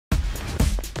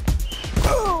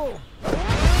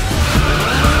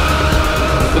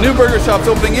The new burger shop's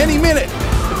opening any minute.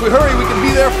 If we hurry, we can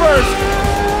be there first.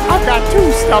 I've got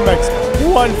 2 stomachs.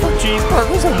 One for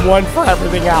cheeseburgers and one for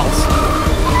everything else.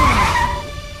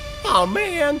 Oh,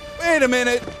 man. Wait a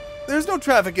minute. There's no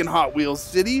traffic in Hot Wheels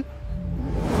City.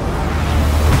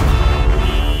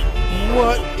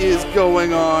 What is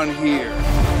going on here?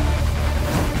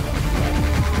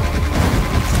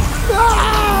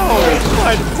 No!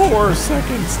 My poor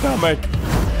second stomach.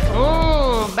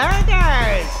 Ooh,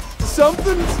 burgers!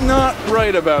 Something's not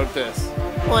right about this.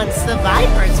 Once the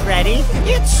Viper's ready,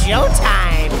 it's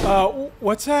showtime.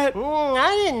 What's that?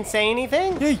 I didn't say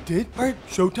anything. Yeah, you did. All right,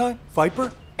 showtime,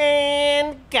 Viper.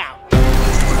 And go.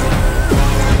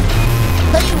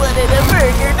 I wanted a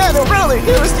burger, not a roller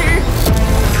coaster.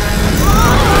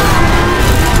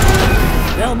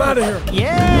 Yeah, I'm out of here.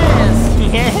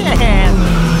 Yes, yes.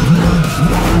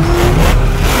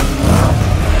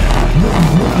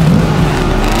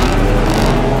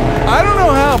 I don't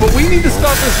know how, but we need to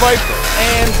stop this Viper.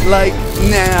 And, like,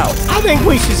 now. I think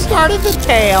we should start at the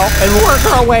tail and work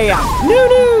our way up. New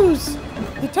news!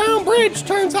 The town bridge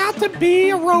turns out to be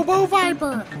a Robo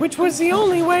Viper, which was the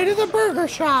only way to the burger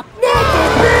shop. Not the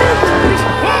burgers!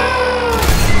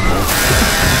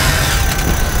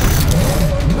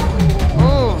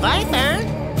 Ooh, Viper.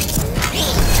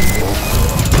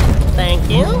 Thank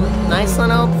you. Nice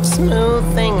little smooth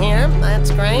thing here.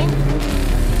 That's great.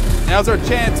 Now's our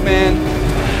chance, man.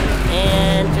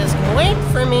 And just wait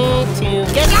for me to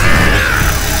get...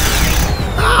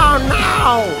 Oh,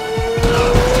 no!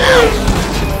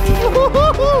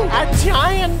 A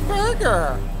giant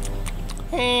burger!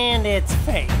 And it's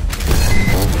fake.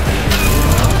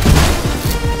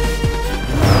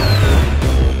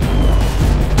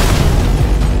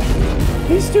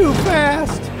 He's too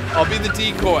fast. I'll be the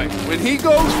decoy. When he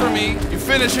goes for me, you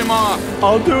finish him off.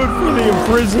 I'll do it for the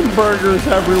imprisoned burgers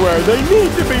everywhere. They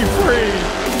need to be free.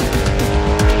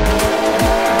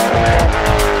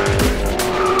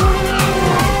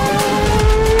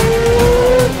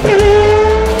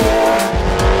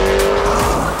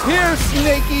 Here,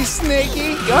 Snakey,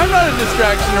 Snakey. I'm not a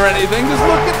distraction or anything. Just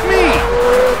look at me.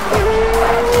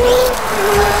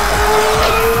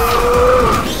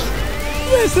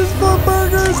 This is for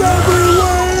burgers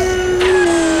everywhere.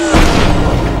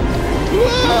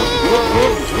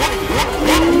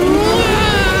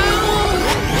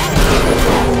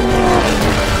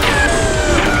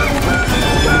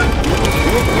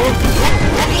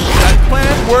 That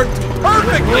plan worked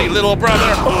perfectly, little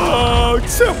brother. Oh,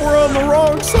 except we're on the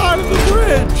wrong side of the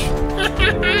bridge.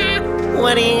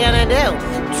 What are you gonna do?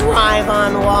 Drive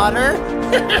on water?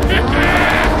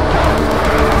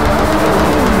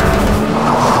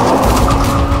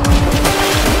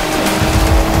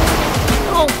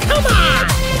 Oh, come on!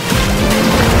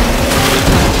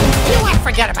 You know what?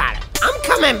 Forget about it. I'm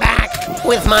coming back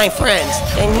with my friends,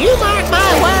 and you mark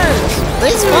my words.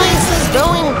 This place is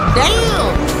going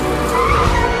down.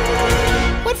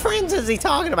 What friends is he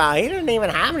talking about? He doesn't even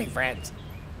have any friends.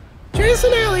 Chase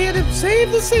and Elliot have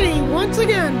saved the city once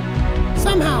again.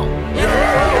 Somehow.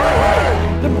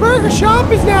 The burger shop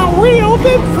is now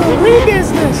reopened for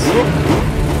re-business.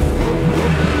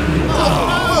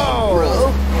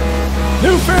 Oh,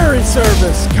 New ferry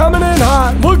service coming in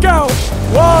hot. Look out!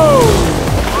 Whoa!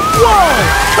 Whoa!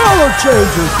 Color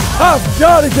changes! I've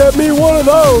got to get me one of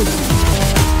those!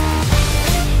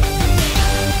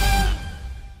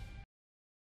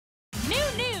 New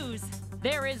news!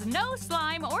 There is no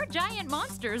slime or giant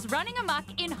monsters running amok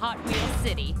in Hot Wheels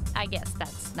City. I guess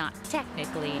that's not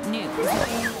technically news.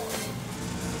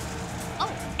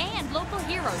 Oh, and local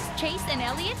heroes Chase and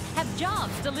Elliot have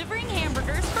jobs delivering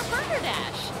hamburgers for Burger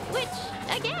Dash, which,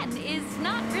 again, is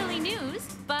not really news,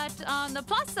 but on the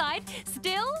plus side,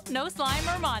 still no slime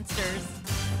or monsters.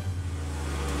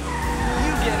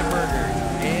 You get a burger,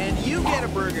 and you get a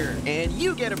burger, and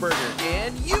you get a burger,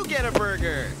 and you get a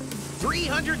burger.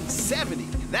 370.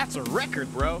 That's a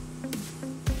record, bro.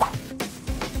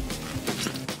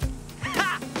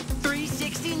 Ha!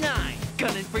 369.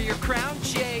 Gunning for your crown,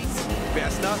 Chase.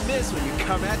 Best not miss when you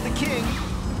come at the king.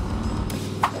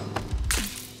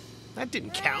 That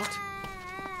didn't count.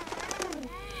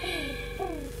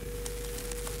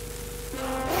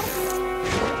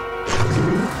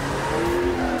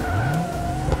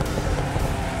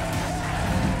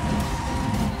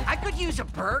 I could use a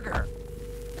burger.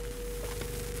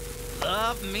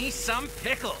 Love me some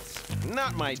pickles.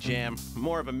 Not my jam.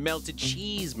 More of a melted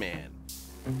cheese man.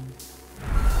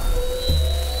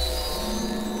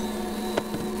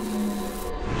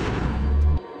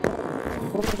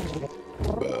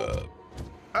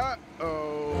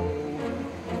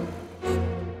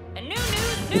 A new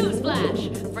news flash.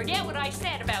 Forget what I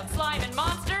said about slime and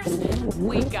monsters.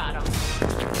 We got him.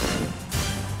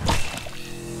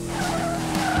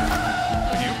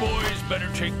 You boys better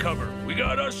take cover. We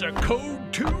got us a Code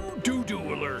 2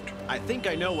 doo-doo alert. I think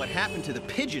I know what happened to the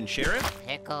pigeon, Sheriff.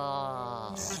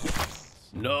 Pickles.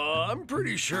 No, I'm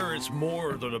pretty sure it's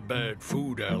more than a bad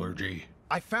food allergy.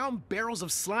 I found barrels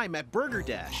of slime at Burger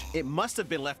Dash. It must have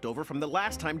been left over from the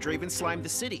last time Draven slimed the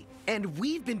city. And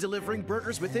we've been delivering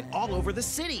burgers with it all over the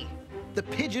city. The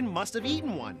pigeon must have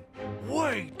eaten one.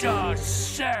 Wait a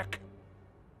sec.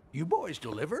 You boys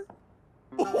deliver?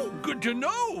 Oh, good to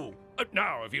know.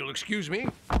 Now, if you'll excuse me,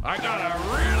 I got a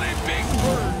really big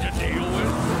bird to deal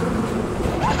with.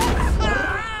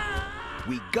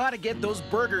 We gotta get those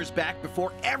burgers back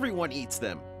before everyone eats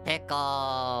them.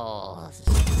 Pickles.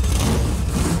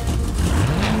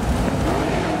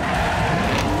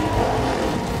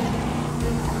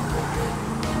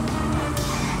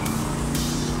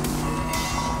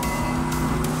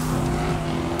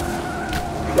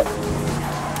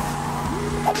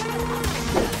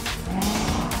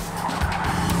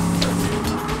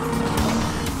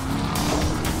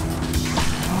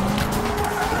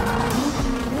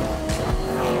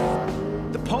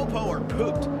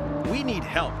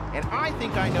 Help, and I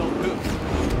think I know who.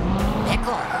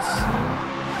 Pickles.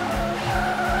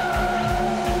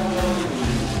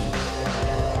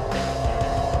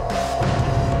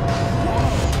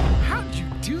 How'd you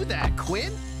do that,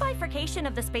 Quinn? Bifurcation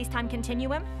of the space-time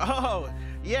continuum. Oh,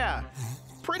 yeah.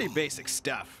 Pretty basic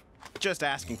stuff. Just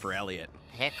asking for Elliot.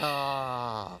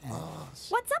 Pickles.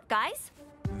 What's up, guys?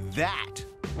 That.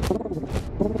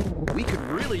 We could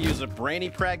really use a brainy,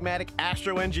 pragmatic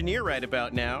astro engineer right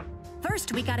about now.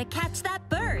 First, we gotta catch that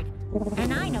bird.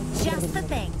 And I know just the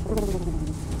thing.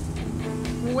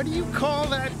 What do you call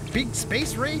that big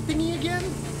space ray thingy again?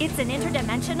 It's an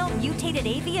interdimensional mutated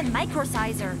avian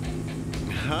microsizer.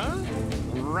 Huh?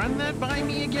 Run that by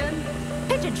me again?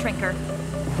 Pigeon shrinker.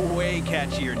 Way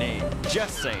catchier name.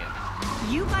 Just saying.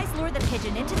 You guys lure the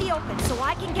pigeon into the open so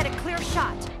I can get a clear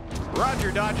shot. Roger,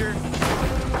 Dodger.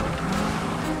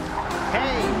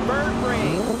 Hey, bird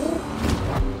brain.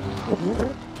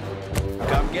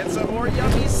 Come get some more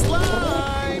yummy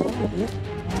slime!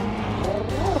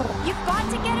 You've got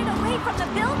to get it away from the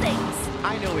buildings!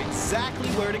 I know exactly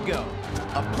where to go.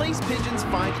 A place pigeons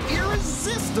find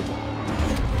irresistible.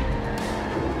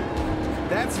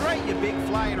 That's right, you big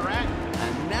flying rat.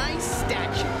 A nice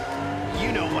statue.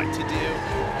 You know what to do.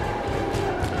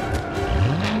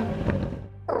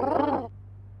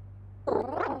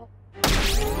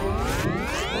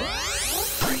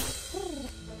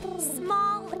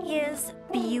 Is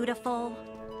beautiful.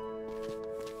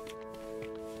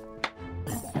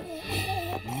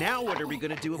 Now what are we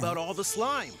gonna do about all the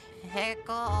slime?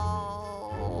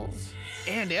 Pickles.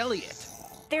 And Elliot.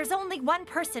 There's only one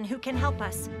person who can help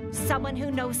us. Someone who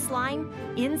knows slime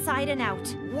inside and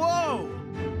out. Whoa!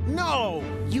 No!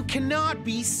 You cannot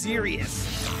be serious.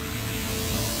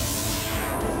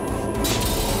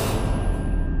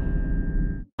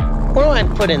 What do I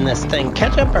put in this thing?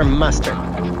 Ketchup or mustard?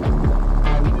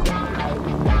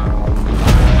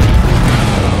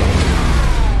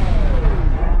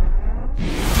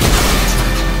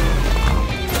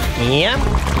 Yep,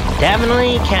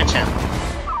 definitely ketchup.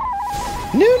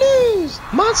 New news!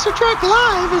 Monster Truck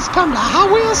Live has come to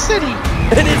Hot Wheels City.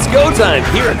 And it's go time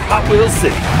here in Hot Wheels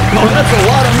City. Oh, that's a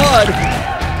lot of mud.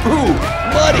 Ooh,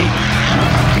 muddy.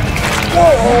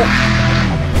 Whoa.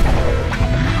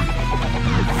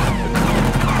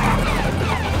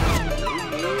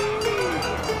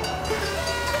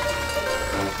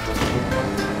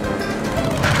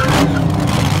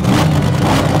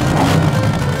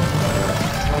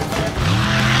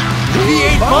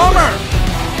 Bomber!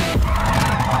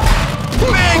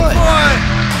 Bigfoot!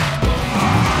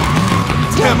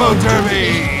 Demo Derby!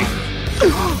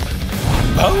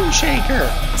 Bone Shaker.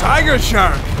 Tiger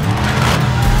Shark!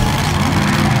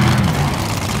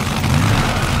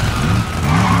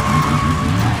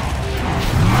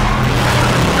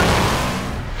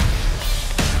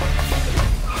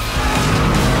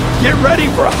 Get ready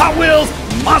for Hot Wheels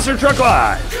Monster Truck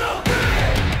Live.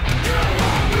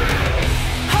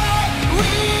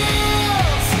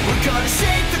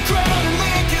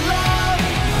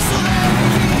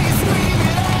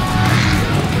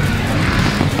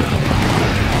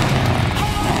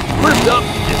 First up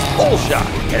is Pole Shot,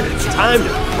 and it's time to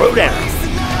throw down.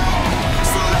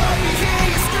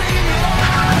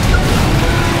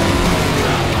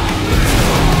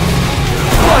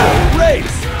 What a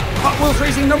race! Hot Wheels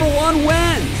Racing #1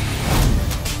 wins!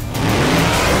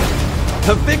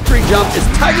 The victory jump as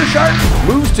Tiger Shark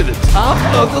moves to the top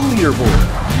of the leaderboard.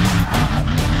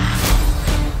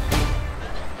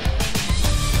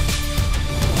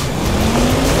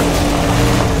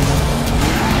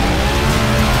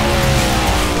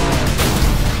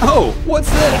 Oh, what's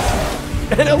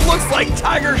this? And it looks like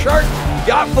Tiger Shark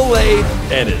got filleted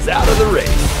and is out of the race.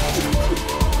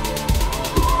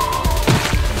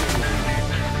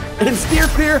 And Steer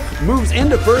Clear moves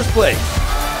into first place.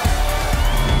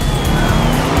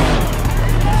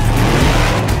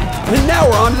 And now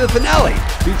we're on to the finale,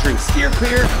 featuring Steer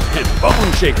Clear and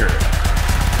Bone Shaker.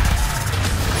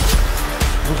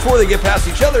 Before they get past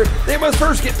each other, they must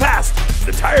first get past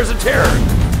the Tires of Terror.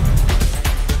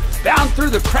 Bound through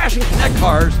the crashing Connect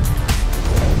cars,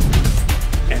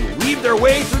 and weave their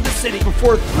way through the city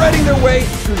before threading their way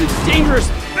through the dangerous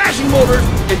bashing boulders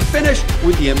and finish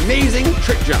with the amazing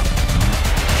trick jump.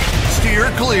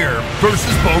 Steer Clear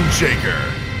versus Bone Shaker.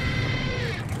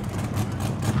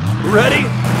 Ready?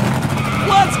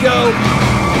 Let's go!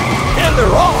 And they're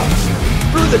off!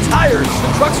 Through the tires,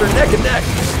 the trucks are neck and neck.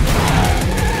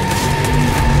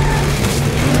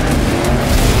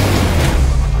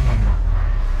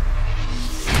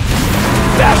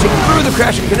 Bashing through the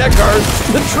crashing Connect cars,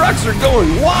 the trucks are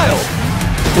going wild.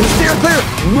 And Steer Clear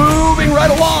moving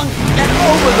right along and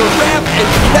over the ramp and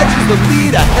catches the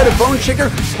lead ahead of Bone Shaker.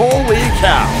 Holy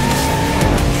cow.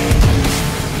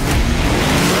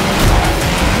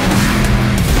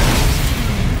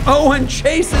 Oh, and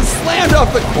Chase is slammed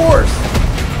off the course.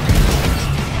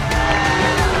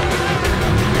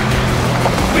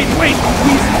 Wait,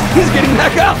 he's getting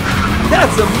back up.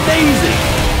 That's amazing.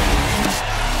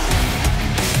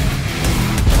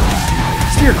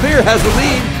 Steer Clear has the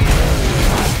lead.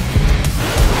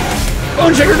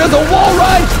 Bone Shaker does a wall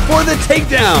ride for the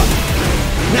takedown.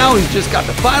 Now he's just got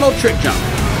the final trick jump.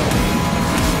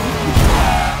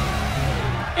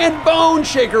 And Bone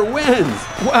Shaker wins.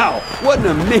 Wow, what an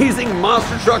amazing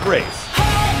monster truck race.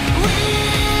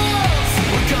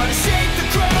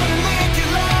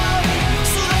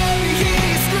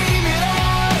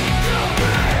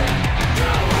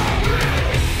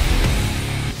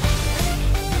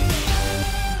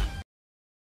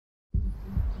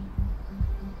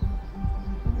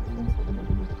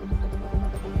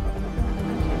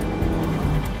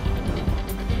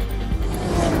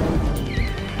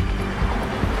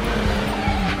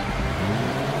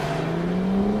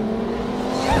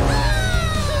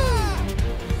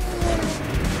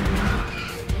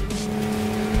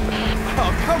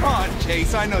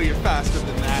 Chase, I know you're faster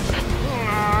than that.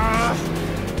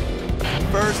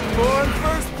 Firstborn,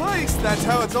 first place. That's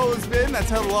how it's always been. That's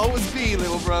how it'll always be,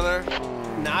 little brother.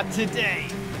 Not today.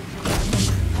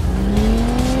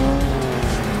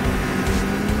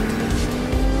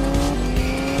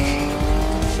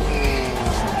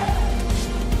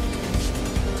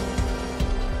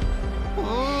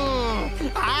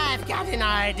 I've got an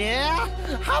idea.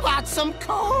 How about some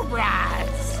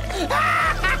cobras?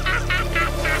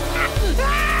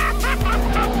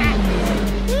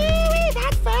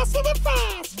 That's faster than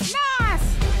fast. Nice.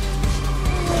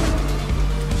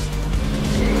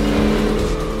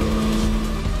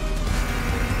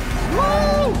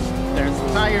 Woo! There's the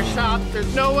tire shop.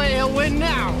 There's no way he'll win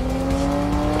now.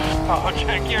 Oh,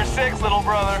 check gear 6, little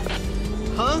brother.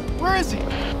 Huh? Where is he?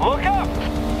 Look up.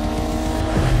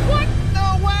 What?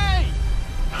 No way!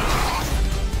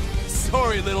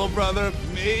 Sorry, little brother.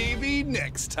 Maybe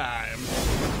next time.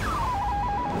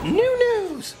 New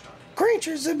news!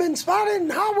 Creatures have been spotted in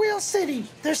Hot Wheels City.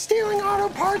 They're stealing auto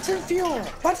parts and fuel.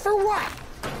 But for what?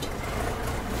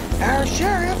 Our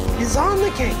sheriff is on the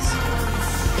case.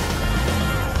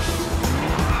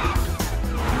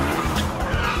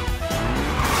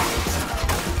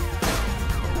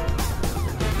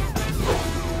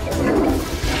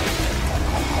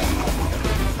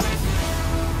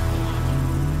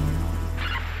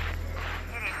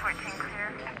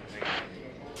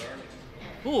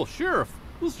 Oh, Sheriff,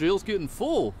 this jail's getting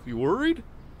full. You worried?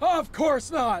 Of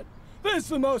course not. This is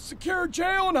the most secure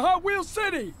jail in Hot Wheels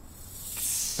City.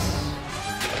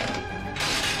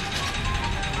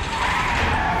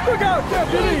 Look out,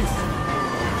 deputies!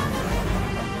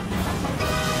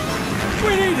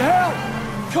 We need help!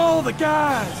 Call the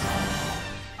guys!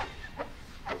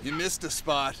 You missed a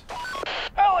spot.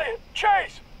 Elliot,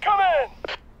 Chase, come in!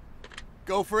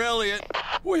 Go for Elliot.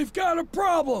 We've got a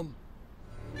problem!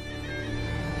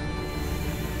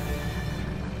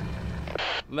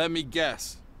 Let me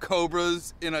guess.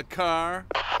 Cobras in a car?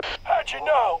 How'd you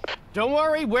know? Don't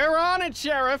worry, we're on it,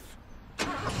 Sheriff.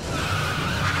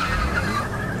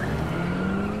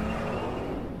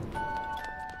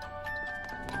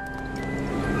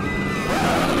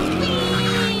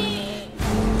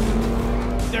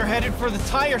 They're headed for the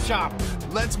tire shop.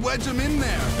 Let's wedge them in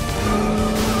there.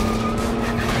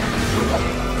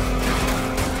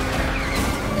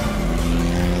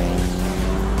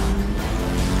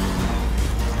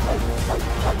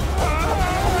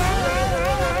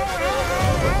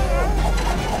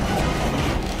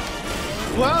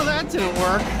 Well, that didn't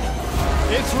work.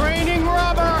 It's raining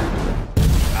rubber!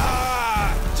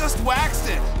 Ah, just waxed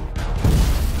it.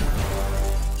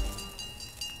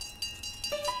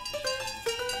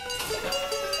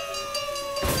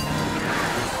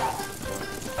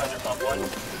 Pump 1.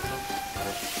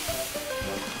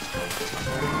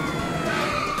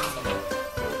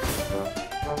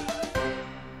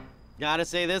 Gotta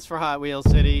say this for Hot Wheels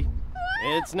City.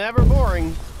 It's never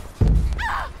boring.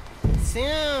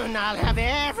 Soon I'll have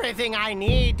everything I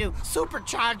need to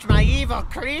supercharge my evil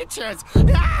creatures.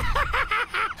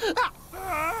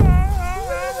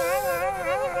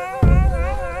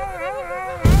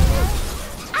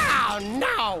 Oh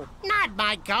no, not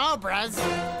my cobras.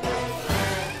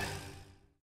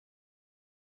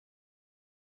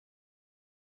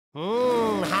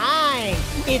 Hi,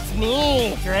 it's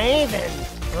me, Draven.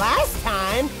 Last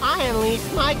time, I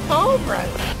unleashed my cobras.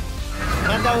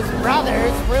 And those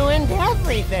brothers ruined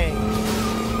everything.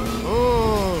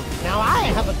 Now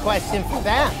I have a question for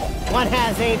them. What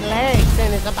has 8 legs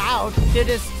and is about to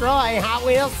destroy Hot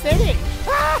Wheels City?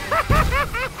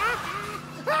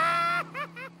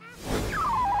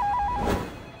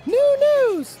 New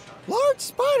news! Large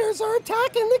spiders are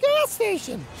attacking the gas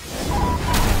station.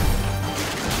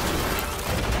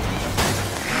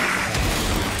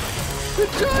 The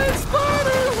giant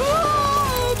spider!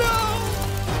 Oh, no!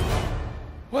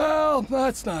 Well,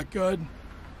 that's not good.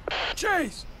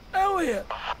 Chase! Elliot!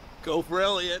 Go for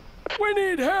Elliot. We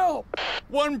need help!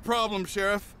 One problem,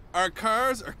 Sheriff. Our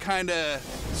cars are kinda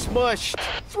smushed.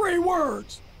 3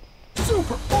 words.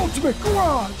 Super Ultimate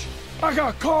Garage! I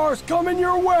got cars coming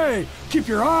your way! Keep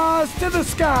your eyes to the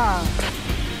sky!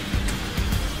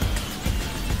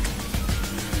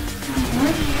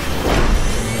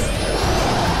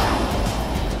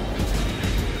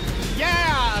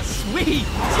 Yeah! Sweet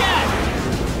jet!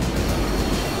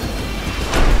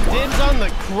 Dibs on the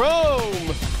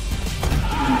chrome!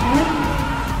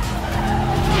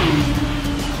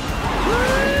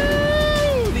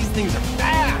 Woo! These things are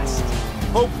fast!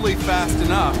 hopefully fast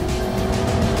enough.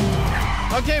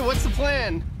 Okay, what's the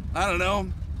plan? I don't know.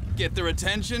 Get their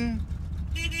attention.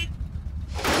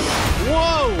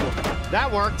 Whoa!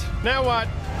 That worked. Now what?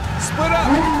 Split up!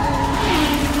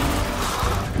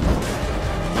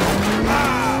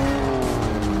 Ah!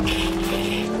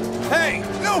 Hey,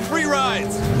 no free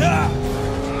rides! Ah!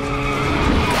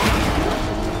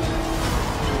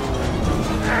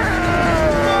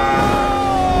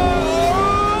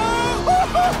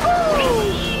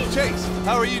 Chase,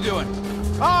 how are you doing?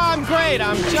 Oh, I'm great.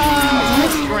 I'm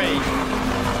just great.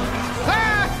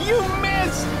 Ah! You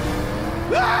missed!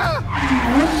 Ah!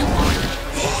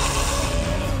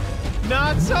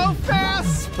 Not so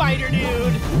fast, Spider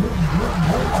Dude!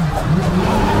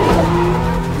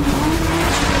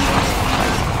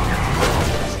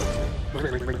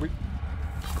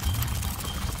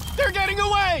 They're getting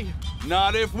away!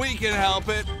 Not if we can help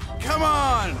it. Come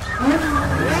on!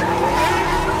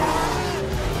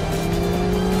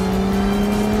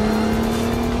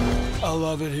 I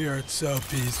love it here. It's so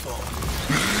peaceful.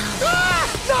 Ah!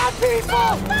 Not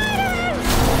peaceful!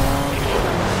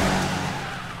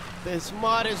 This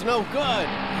mod is no good.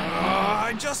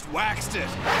 I just waxed it.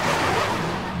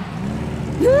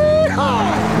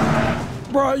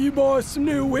 Yeehaw! Brought you boys some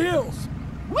new wheels.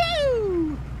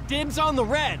 Woo! Dibs on the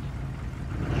red.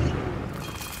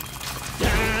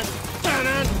 Dun, dun,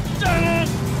 dun, dun.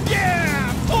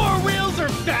 Yeah! 4 wheels are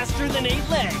faster than 8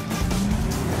 legs.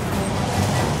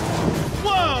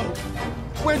 Whoa!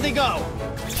 Where'd they go?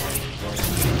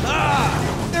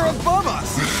 Ah! They're above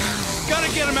us! Gotta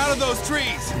get them out of those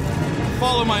trees!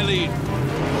 Follow my lead.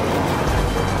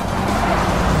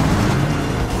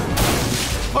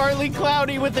 Partly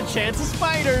cloudy with a chance of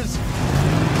spiders.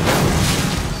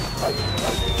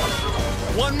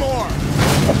 One more.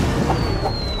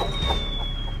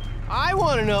 I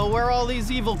want to know where all these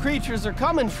evil creatures are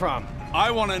coming from. I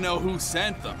want to know who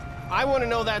sent them. I want to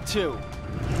know that too.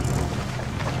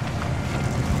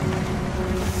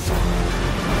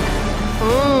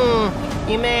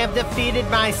 You may have defeated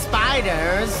my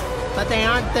spiders, but they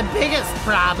aren't the biggest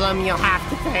problem you'll have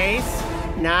to face.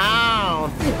 No,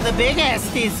 the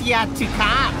biggest is yet to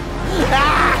come.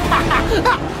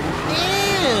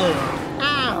 Ew!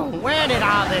 Oh, where did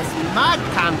all this mud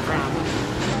come from?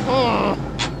 Oh,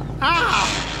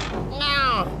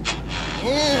 no.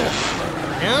 Ew.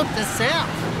 Note to self.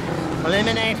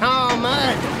 Eliminate all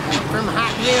mud from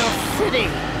Hot Wheels City.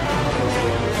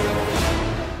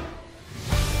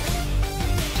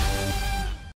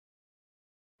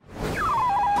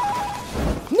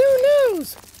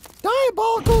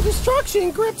 Diabolical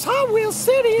destruction grips Hot Wheels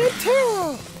City in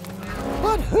terror.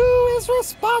 But who is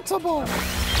responsible?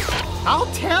 I'll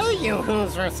tell you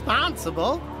who's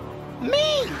responsible.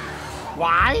 Me!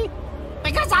 Why?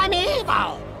 Because I'm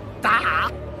evil!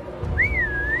 Duh!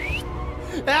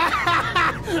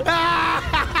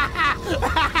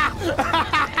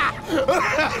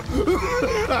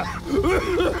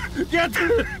 Get to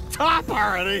the top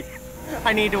already!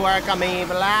 I need to work on my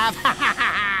evil laugh.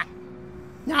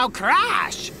 Now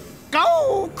crash!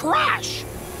 Go crash!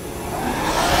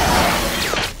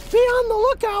 Be on the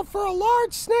lookout for a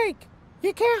large snake.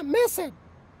 You can't miss it.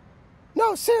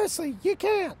 No, seriously, you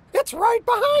can't. It's right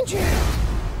behind you.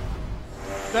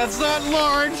 That's not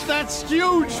large, that's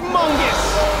huge, mungus!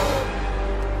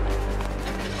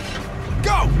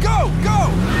 Go, go,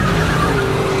 go!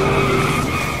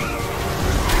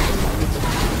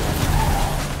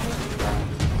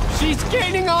 She's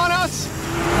gaining on us!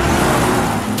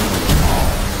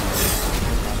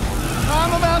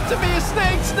 I'm about to be a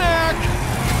snake snack!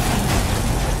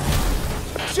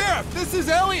 Sheriff, this is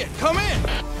Elliot. Come in.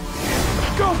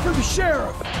 Go for the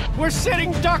sheriff. We're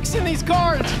sitting ducks in these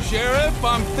cars! Sheriff,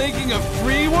 I'm thinking of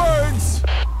 3 words.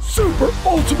 Super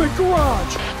Ultimate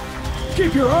Garage.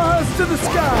 Keep your eyes to the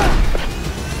sky.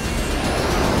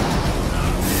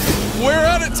 We're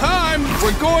out of time.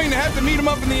 We're going to have to meet him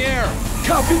up in the air.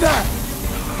 Copy that.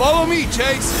 Follow me,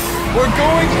 Chase. We're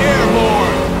going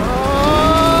airborne.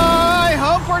 I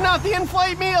hope we're not the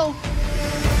inflate meal.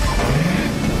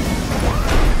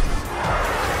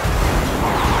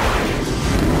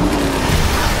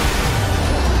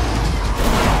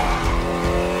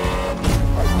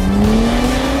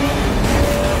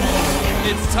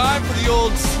 It's time for the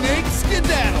old snake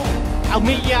skedaddle. I'll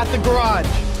meet you at the garage.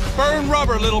 Burn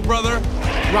rubber, little brother.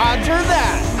 Roger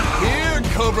that. Here,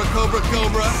 Cobra, Cobra,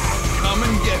 Cobra. Come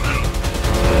and get me.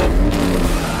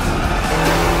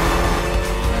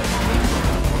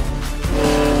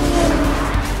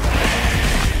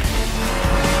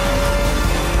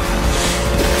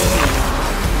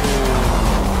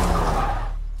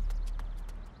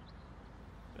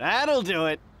 That'll do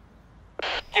it.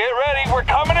 Get ready, we're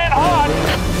coming in hot!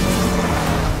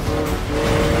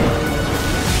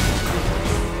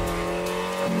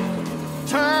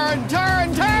 Turn,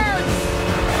 turn, turn!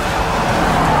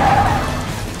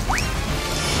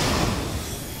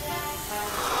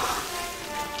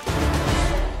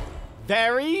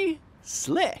 Very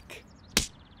slick.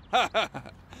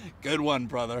 Good one,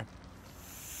 brother.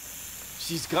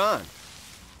 She's gone.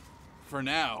 For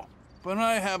now. But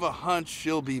I have a hunch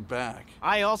she'll be back.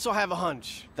 I also have a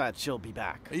hunch that she'll be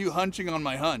back. Are you hunching on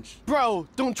my hunch? Bro,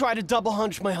 don't try to double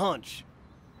hunch my hunch.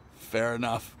 Fair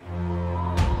enough.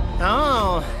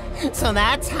 Oh, so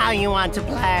that's how you want to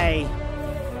play.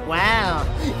 Well,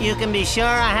 you can be sure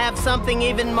I have something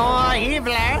even more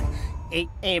eviler.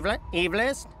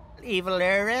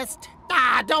 Evilerist?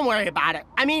 Ah, don't worry about it.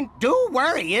 I mean, do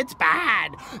worry, it's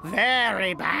bad.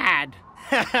 Very bad.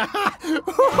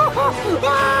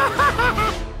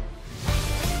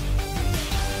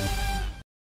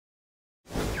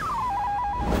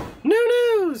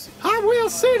 New news! Hot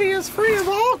Wheels City is free of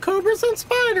all cobras and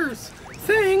spiders.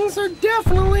 Things are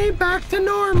definitely back to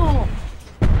normal.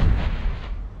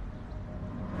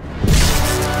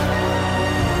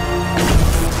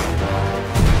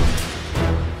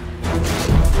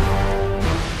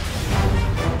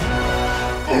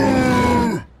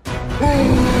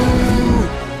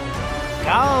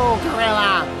 Go,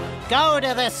 Gorilla! Go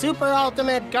to the Super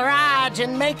Ultimate Garage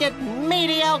and make it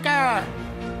mediocre!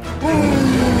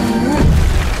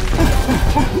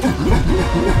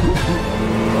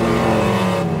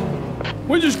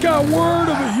 We just got word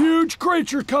of a huge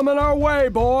creature coming our way,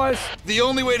 boys. The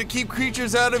only way to keep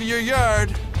creatures out of your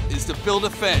yard is to build a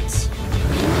fence.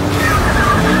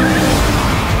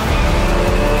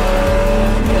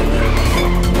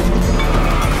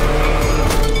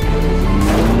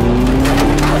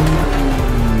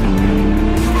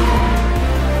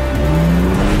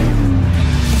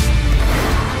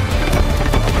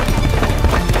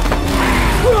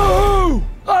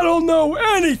 I don't know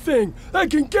anything that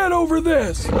can get over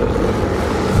this!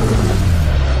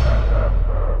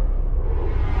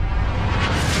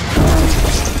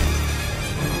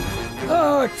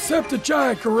 Except the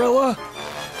giant gorilla.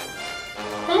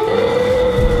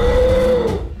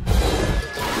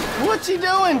 What's he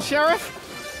doing,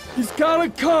 Sheriff? He's got a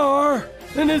car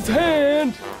in his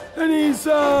hand, and he's,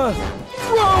 throwing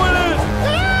it!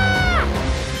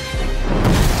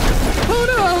 Oh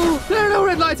no! There are no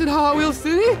red lights in Hot Wheels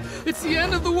City! It's the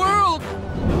end of the world!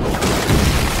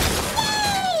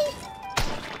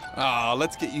 Ah,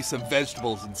 let's get you some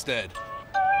vegetables instead.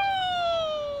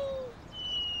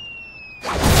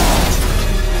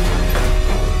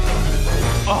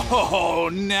 Oh,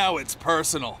 now it's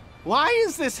personal. Why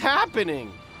is this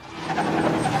happening?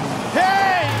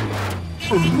 Hey!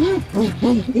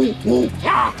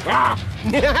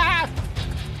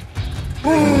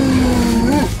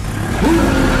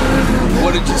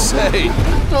 What did you say?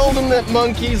 Told him that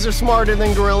monkeys are smarter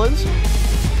than gorillas.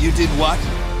 You did what?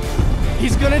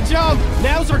 He's gonna jump.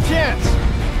 Now's our chance.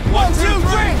 1, 2,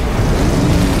 3!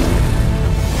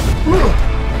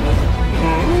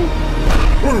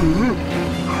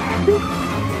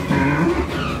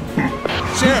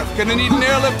 Sheriff, gonna need an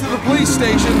airlift to the police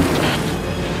station.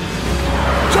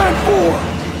 10-4!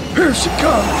 Here she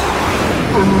comes!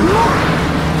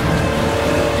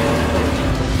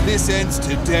 This ends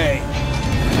today.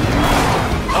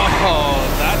 Oh,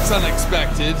 that's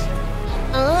unexpected.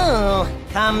 Oh,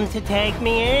 come to take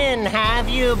me in, have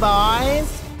you,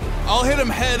 boys? I'll hit him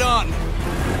head on.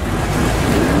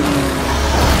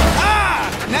 Ah!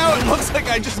 Now it looks like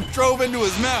I just drove into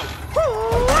his mouth.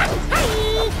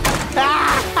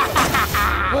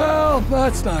 Well,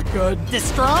 that's not good.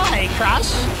 Destroy,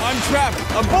 Crush. I'm trapped.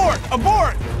 Abort!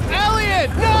 Abort! Elliot,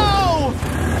 no!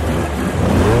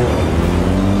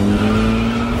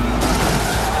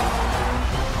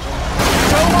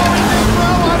 Come on, big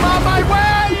bro, I'm on my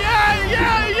way!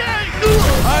 Yeah!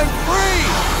 I'm free!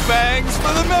 Fangs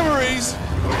for the memories!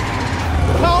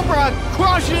 Cobra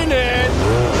crushing it!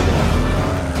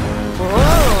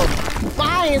 Whoa!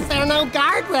 Why is there no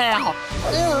guardrail?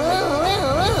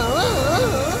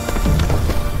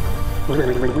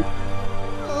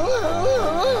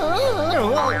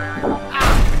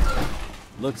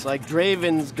 Looks like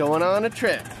Draven's going on a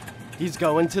trip. He's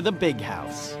going to the big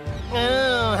house.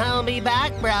 Oh, I'll be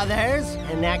back, brothers.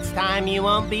 And next time you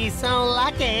won't be so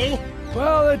lucky.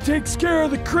 Well, that takes care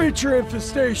of the creature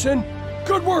infestation.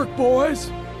 Good work,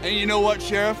 boys. And you know what,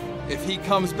 Sheriff? If he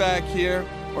comes back here,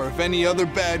 or if any other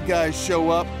bad guys show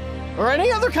up, or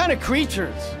any other kind of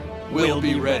creatures, we'll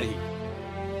be ready.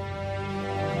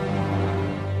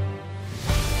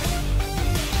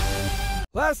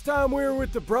 Last time we were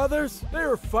with the brothers, they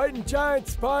were fighting giant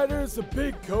spiders, a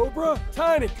big cobra,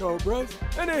 tiny cobras,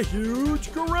 and a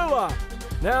huge gorilla.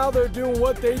 Now they're doing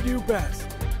what they do best,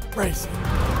 racing.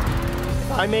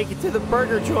 If I make it to the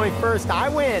burger joint first, I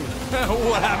win.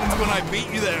 What happens when I beat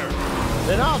you there?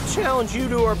 Then I'll challenge you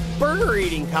to a burger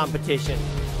eating competition.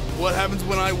 What happens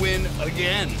when I win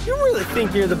again? You really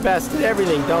think you're the best at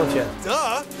everything, don't you?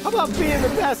 Duh! How about being the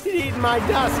best at eating my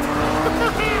dust?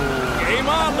 Game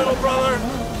on, little brother!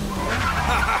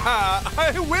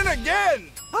 I win again!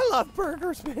 I love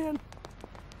burgers, man.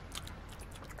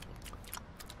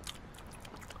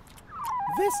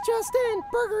 This just in,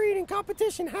 burger eating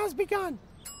competition has begun.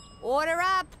 Order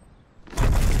up.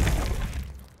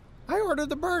 I ordered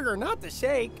the burger, not the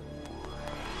shake.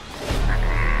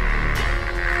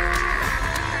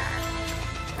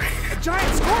 A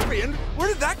giant scorpion? Where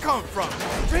did that come from?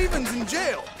 Draven's in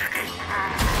jail.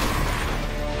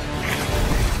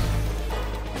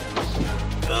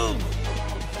 Ooh.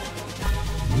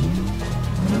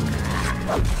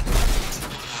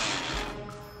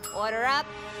 Order up.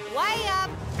 Way up.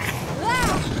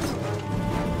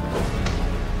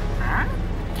 Ah!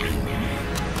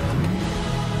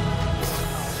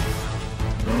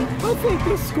 I think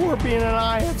this scorpion and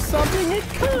I have something in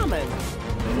common.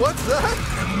 What's that?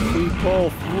 We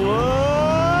both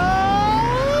love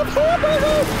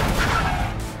hamburgers!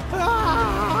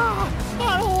 Ah,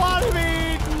 I don't want to be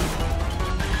eaten!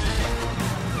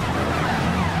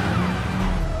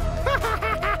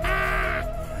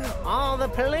 All the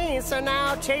police are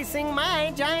now chasing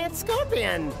my giant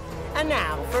scorpion. And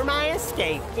now for my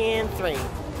escape in 3,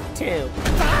 2,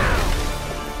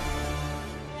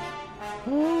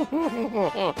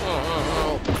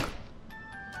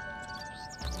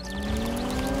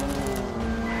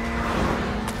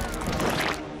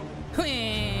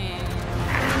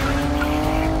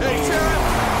 Hey, Sheriff!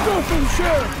 Go for the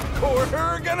sheriff!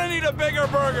 We're gonna need a bigger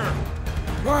burger!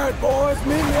 All right, boys,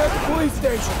 meet me at the police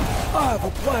station. I have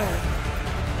a plan.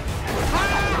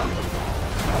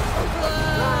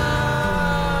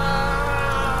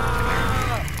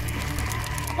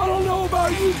 I don't know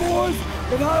about you boys,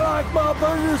 but I like my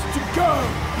burgers to go.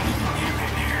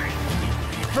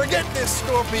 Forget this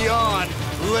Scorpion.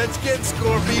 Let's get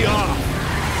Scorpion.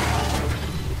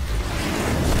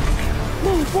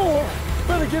 Move on.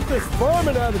 Better get this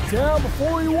varmint out of town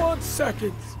before he wants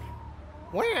seconds.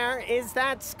 Where is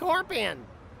that scorpion?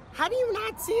 How do you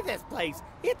not see this place?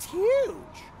 It's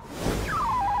huge.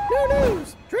 New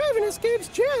news! Draven escapes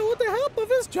jail with the help of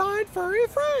his giant furry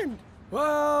friend.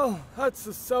 Well, that's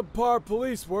the subpar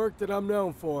police work that I'm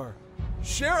known for.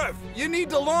 Sheriff, you need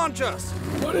to launch us.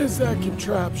 What is that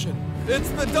contraption? It's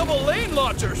the double lane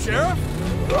launcher, Sheriff.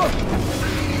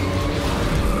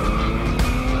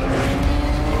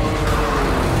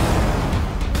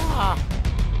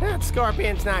 That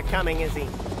Scorpion's not coming, is he?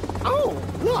 Oh,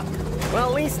 look. Well,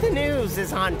 at least the news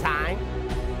is on time.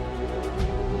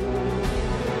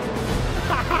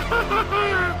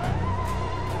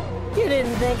 You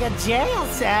didn't think a jail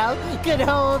cell could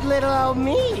hold little old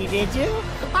me, did you?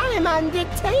 I'm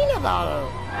undetainable.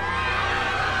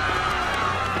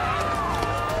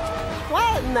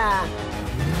 What in the...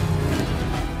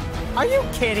 Are you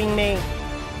kidding me?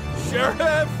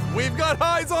 Sheriff, we've got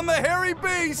eyes on the hairy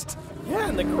beast. Yeah,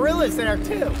 and the gorilla's there,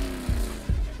 too.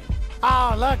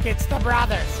 Oh, look, it's the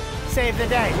brothers. Save the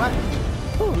day. What?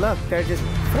 Oh, look, they're just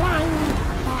flying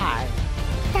by.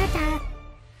 Ta-ta.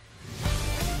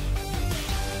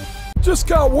 Just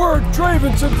got word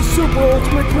Draven's at the Super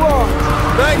Ultimate Garage.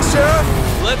 Thanks, Sheriff.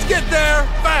 Let's get there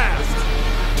fast.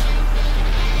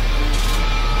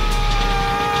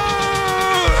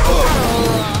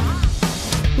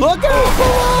 Look out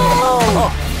below!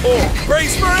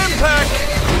 Brace for impact.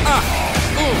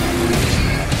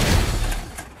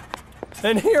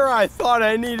 And here I thought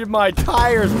I needed my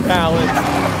tires balanced.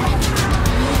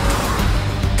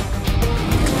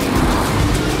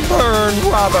 Burn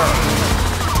rubber.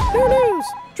 New news!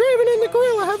 Draven and the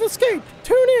gorilla have escaped.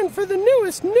 Tune in for the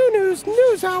newest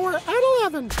news hour at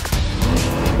 11.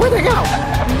 Where'd they go?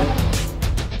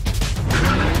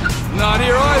 Not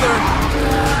here either.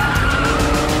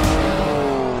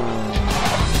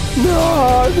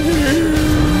 Not here.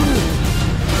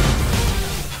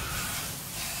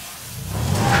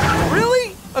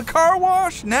 Really? A car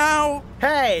wash now?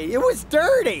 Hey, it was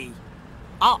dirty.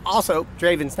 Also,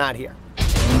 Draven's not here.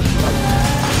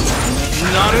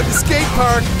 Not at the skate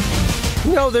park.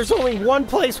 No, there's only one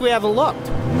place we haven't looked.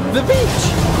 The beach.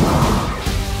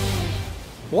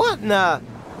 What in the...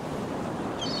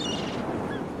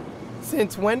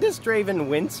 Since when does Draven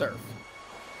windsurf?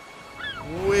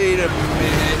 Wait a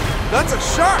minute. That's a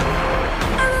shark.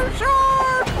 A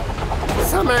shark!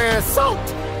 Summer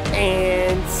salt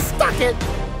and stuck it.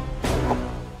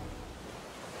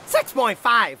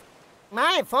 6.5.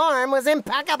 My form was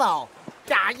impeccable.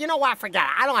 You know what? Forget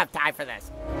it. I don't have time for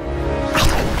this.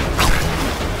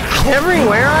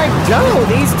 Everywhere I go,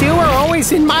 these two are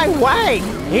always in my way.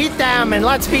 Eat them and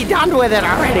let's be done with it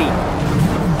already.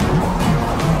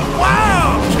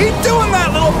 Wow! Keep doing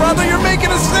that, little brother. You're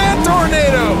making a sand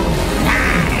tornado.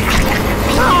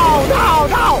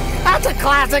 No! That's a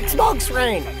classic smoke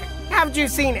screen. Haven't you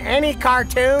seen any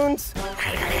cartoons?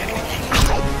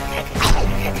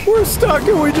 We're stuck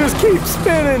and we just keep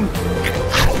spinning.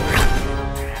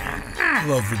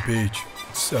 Love the beach.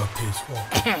 It's so peaceful.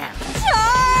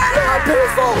 Not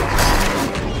peaceful!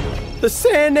 The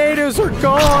Sand-Nados are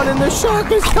gone and the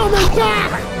shark is coming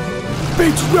back!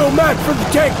 Beach is no match for the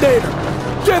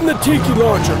Tank-Nator! Get in the Tiki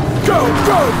Launcher!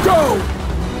 Go!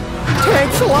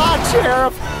 Thanks a lot,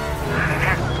 Sheriff!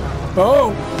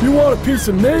 Oh, you want a piece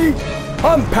of me?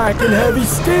 I'm packing heavy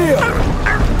steel!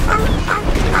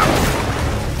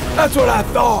 That's what I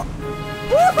thought!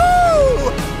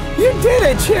 Woohoo! You did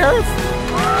it, Sheriff!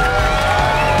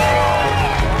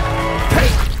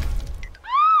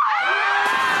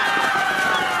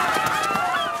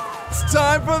 It's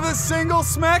time for the single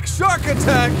smack shark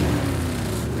attack.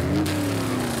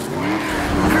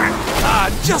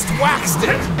 Just waxed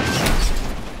it.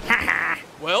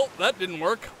 Well, that didn't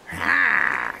work.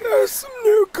 There's some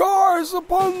new cars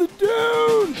up on the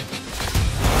dune!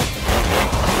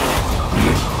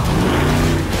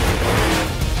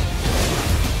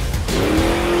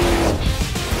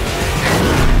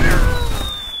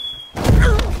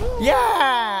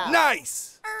 Yeah!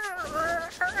 Nice!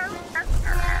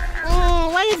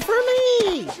 Wait for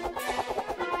me!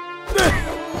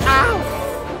 Ow!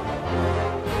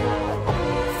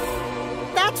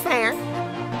 That's fair.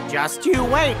 Just you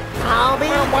wait. I'll be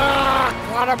back.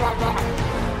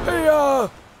 Hey,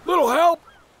 little help?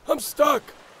 I'm stuck.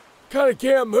 Kinda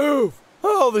can't move.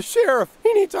 Oh, the sheriff.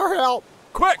 He needs our help.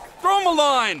 Quick, throw him a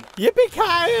line.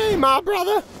 Yippee-ki-yay, my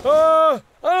brother. I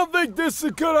don't think this is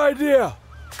a good idea.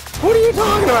 What are you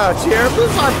talking about, Sheriff? This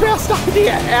is our best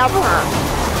idea ever.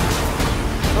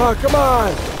 Oh, come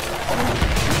on.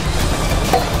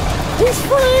 He's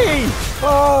free.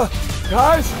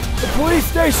 Guys, the police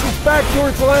station's back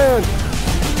towards land.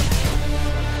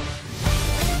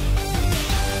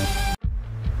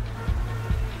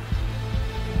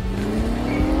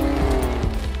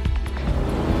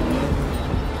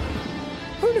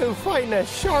 Who knew fighting a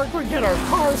shark would get our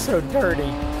car so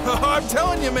dirty? I'm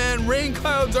telling you, man, rain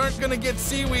clouds aren't gonna get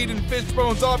seaweed and fish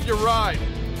bones off your ride.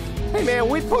 Hey man,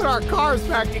 we put our cars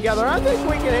back together. I think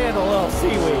we can handle a little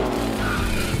seaweed.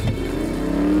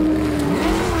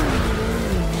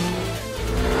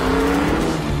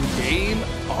 Game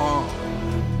on.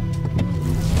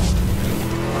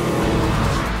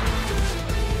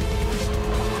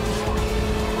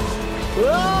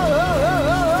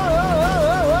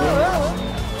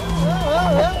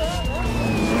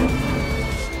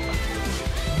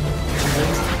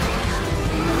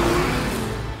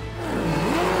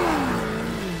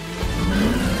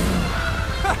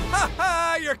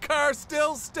 Your car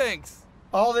still stinks.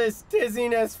 All this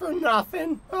dizziness for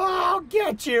nothing. Oh, I'll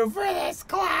get you for this,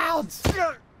 Clouds.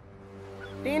 Do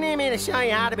you need me to show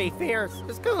you how to be fierce?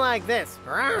 Just go like this.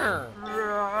 No,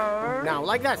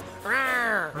 like this.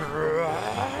 Whoa.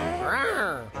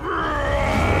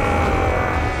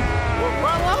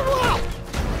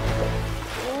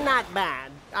 Not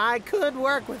bad. I could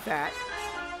work with that.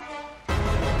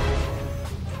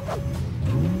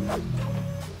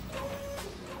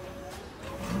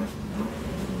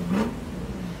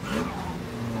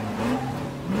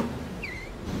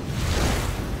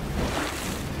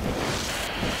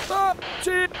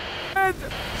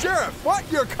 Sheriff, what?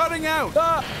 You're cutting out.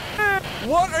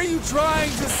 What are you trying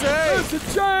to say? There's a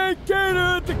giant gator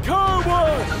at the car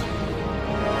wash.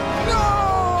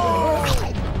 No!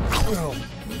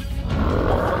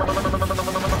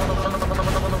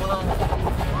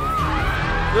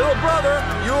 Little brother,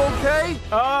 you okay?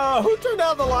 Who turned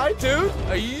out the light? Dude,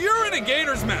 you're in a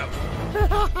gator's mouth.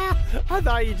 I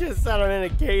thought you just said I'm in a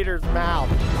gator's mouth.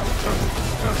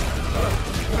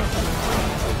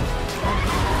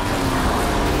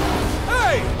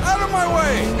 Hey, out of my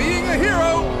way! Being a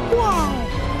hero!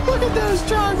 Whoa! Look at those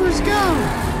drivers go!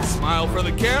 Smile for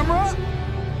the camera.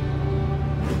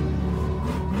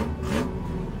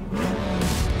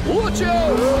 Watch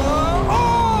out!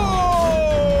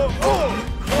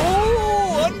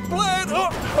 Unplanned!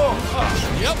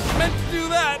 Yep, meant to do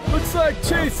that. Looks like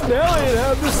Chase and Elliot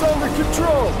have this under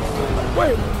control.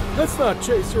 Wait, that's not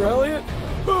Chase or Elliot.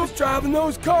 Who's driving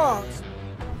those cars?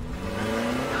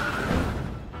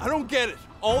 I don't get it.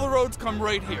 All the roads come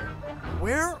right here.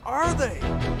 Where are they?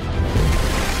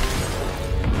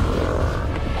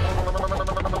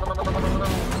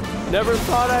 Never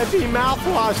thought I'd be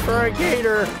mouthwash for a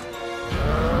gator.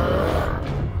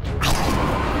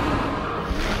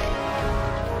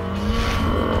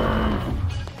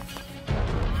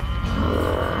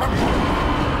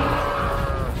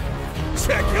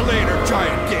 Check you later,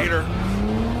 giant gator.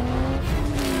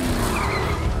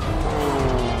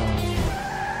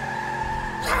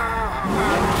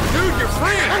 Dude, you're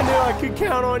free! I knew I could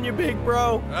count on you, big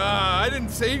bro. I didn't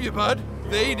save you, bud.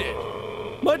 They did.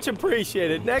 Much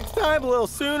appreciated. Next time, a little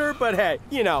sooner, but hey,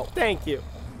 you know, thank you.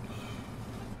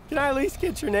 Can I at least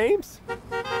get your names?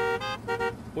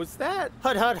 What's that?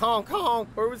 Hut Hut Hong Kong.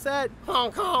 Or was that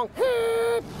Hong Kong?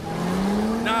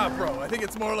 Nah, bro. I think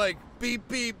it's more like beep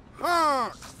beep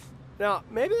honk. No,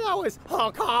 maybe that was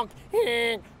Hong Kong.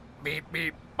 Beep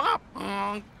beep bop.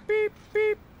 Honk. Beep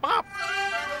beep bop.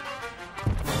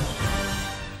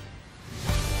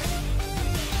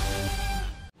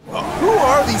 Who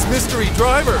are these mystery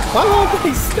drivers? Why won't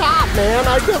they stop, man?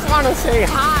 I just want to say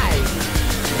hi.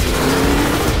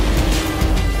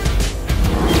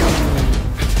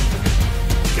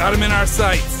 Got him in our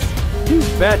sights. You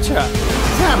betcha.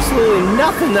 There's absolutely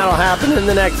nothing that'll happen in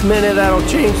the next minute that'll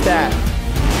change that.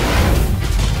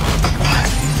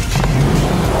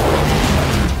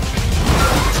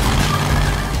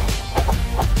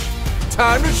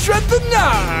 Time to shred the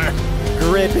gnar!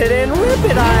 Grip it and rip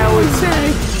it, I always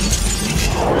say.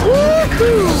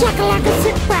 Woohoo!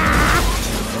 Shakalaka-sick-ba!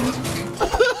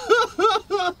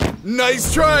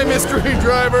 Nice try, mystery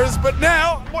drivers, but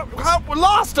now, we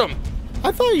lost them!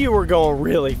 I thought you were going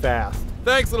really fast.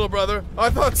 Thanks, little brother. I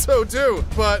thought so too,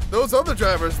 but those other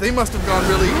drivers, they must have gone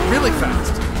really, really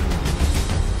fast.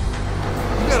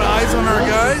 You got eyes on our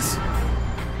guys?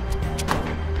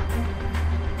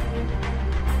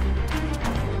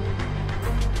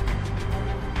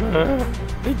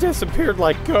 He disappeared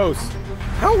like ghosts.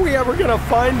 How are we ever gonna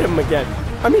find him again?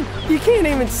 I mean, you can't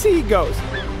even see ghosts.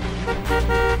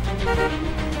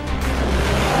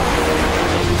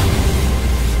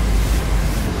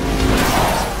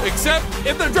 Except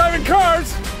if they're driving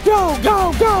cars. Go,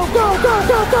 go, go, go, go,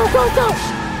 go, go, go, go!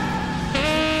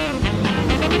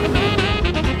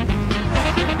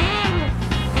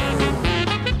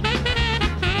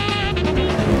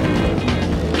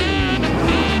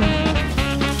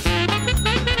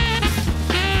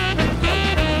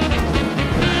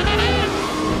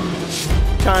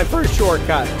 Time for a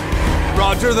shortcut.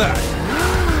 Roger that.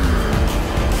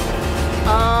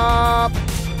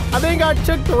 I think I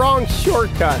took the wrong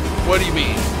shortcut. What do you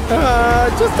mean?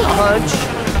 Just a hunch.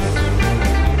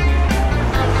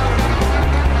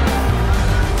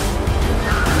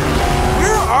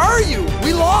 Where are you?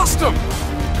 We lost him.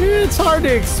 It's hard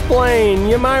to explain.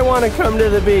 You might want to come to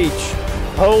the beach.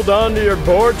 Hold on to your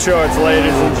board charts,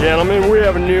 ladies and gentlemen. We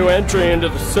have a new entry into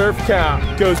the surf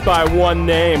count. Goes by one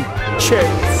name,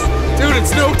 Chase. Dude,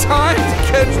 it's no time to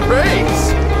catch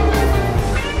rays.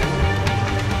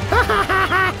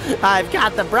 I've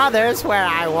got the brothers where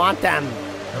I want them.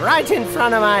 Right in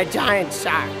front of my giant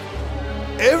shark.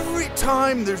 Every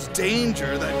time there's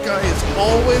danger, that guy is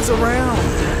always around.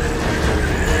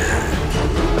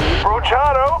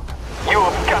 Brochado, you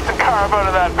have got to carve out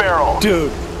of that barrel.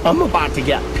 Dude, I'm about to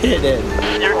get pitted.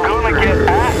 You're gonna get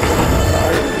axed.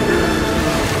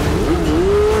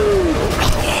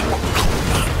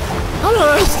 I don't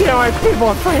understand why people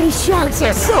are afraid of sharks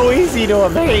are so easy to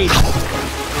evade.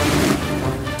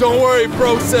 Don't worry,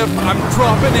 Broseph, I'm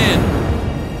dropping in.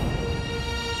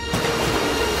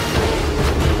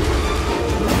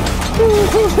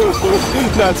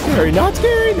 Not scary, not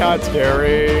scary, not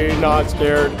scary, not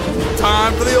scared.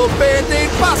 Time for the old Band-Aid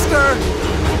buster.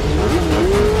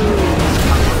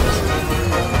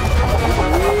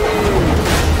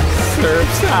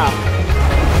 Surf's up.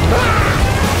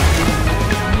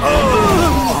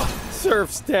 Oh.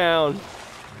 Surf's down.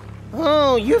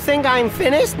 Oh, you think I'm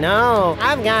finished? No,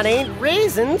 I've got 8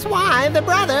 reasons why the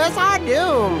brothers are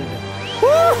doomed.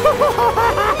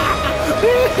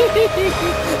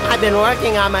 I've been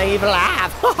working on my evil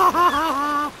laugh.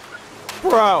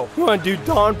 Bro, you want to do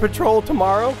Dawn Patrol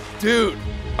tomorrow? Dude,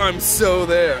 I'm so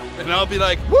there. And I'll be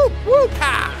like, whoop, whoop,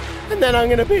 ha! And then I'm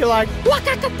going to be like,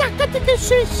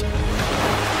 waka-taka-taka-taka-shish.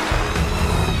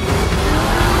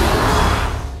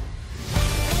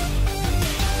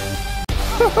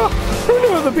 Who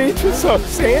knew the beach was so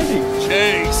sandy?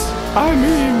 Chase. I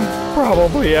mean,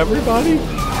 probably everybody.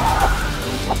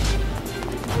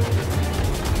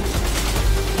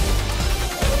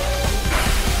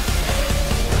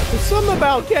 There's something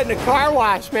about getting a car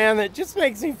wash, man, that just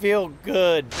makes me feel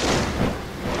good.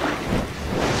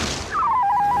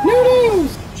 New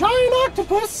news! Giant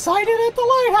octopus sighted at the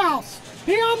lighthouse.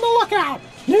 Be on the lookout.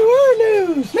 Newer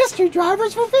news! Mystery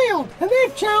drivers revealed, and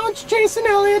they've challenged Chase and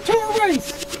Elliot to a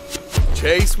race.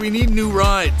 Chase, we need new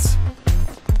rides.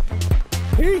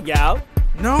 Here you go.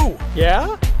 No.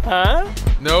 Yeah? Huh?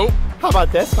 Nope. How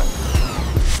about this one?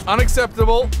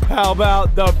 Unacceptable. How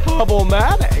about the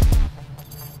Bubble-matic?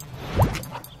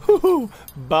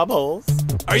 Bubbles.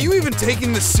 Are you even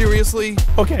taking this seriously?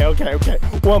 Okay.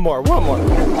 One more.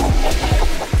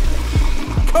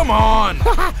 Come on!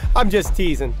 I'm just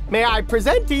teasing. May I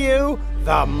present to you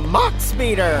the Mach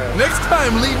Speeder? Next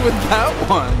time, lead with that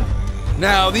one.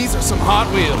 Now, these are some Hot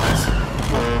Wheels.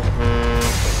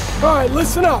 All right,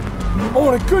 listen up. I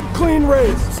want a good, clean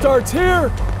race. Starts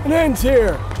here and ends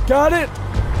here. Got it?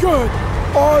 Good.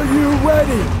 Are you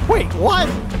ready? Wait, what?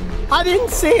 I didn't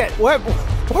see it. Where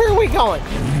are we going?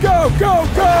 Go!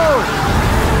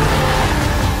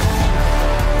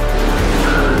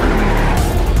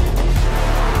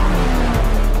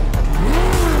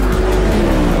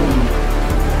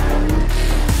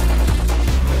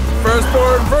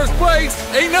 Firstborn, first place.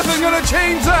 Ain't nothing gonna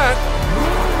change that.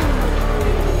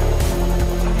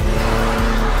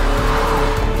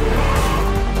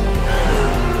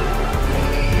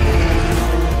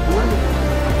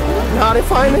 Not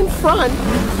if I'm in front.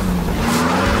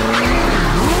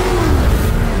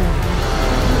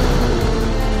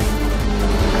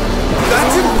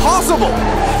 That's impossible.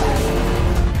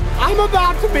 I'm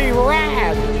about to be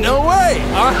rad. No way.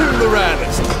 I'm the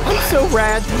raddest. I'm so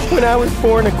rad. When I was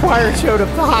born, a choir showed up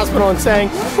at the hospital and sang,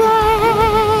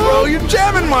 Bro, you're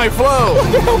jamming my flow.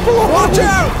 Watch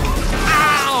out.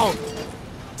 Ow.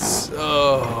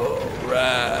 So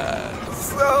rad.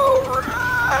 So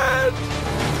rad.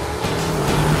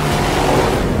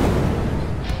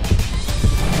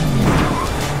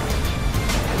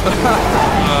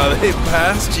 They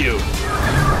passed you.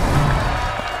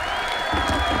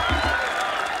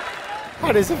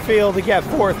 How does it feel to get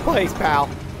 4th place, pal?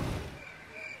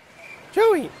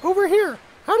 Joey, over here.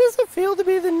 How does it feel to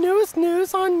be the newest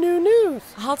news on new news?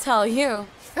 I'll tell you.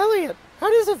 Elliot, how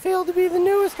does it feel to be the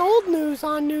newest old news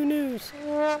on new news?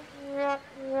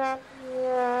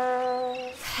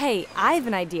 Hey, I have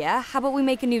an idea. How about we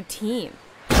make a new team?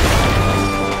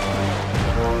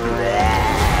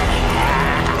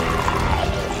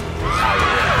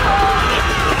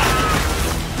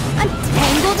 I'm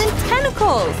tangled in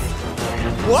tentacles!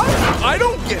 What? I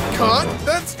don't get caught.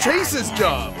 That's Chase's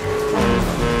job.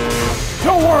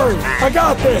 Don't worry, I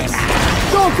got this.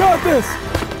 Don't cut this.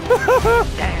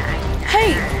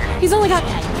 Hey, he's only got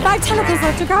 5 tentacles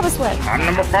left to grab us with. I'm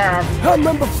number 5. I'm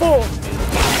number 4.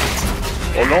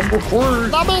 I'm number 3.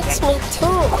 That makes me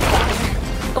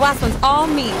 2. The last one's all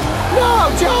me.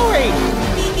 No, Joey!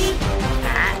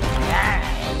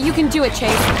 You can do it,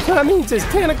 Chase. That means his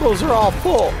tentacles are all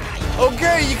full.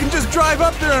 Okay, you can just drive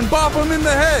up there and bop him in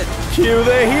the head. Cue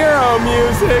the hero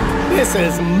music. This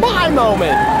is my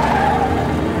moment.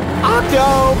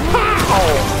 Octo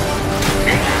Pow!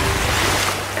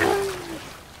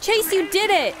 Chase, you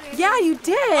did it. Yeah, you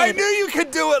did. I knew you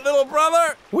could do it, little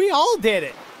brother. We all did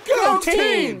it. Go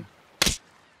team!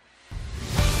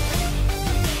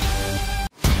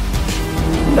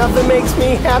 Nothing makes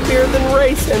me happier than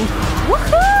racing.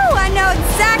 Woohoo! I know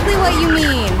exactly what you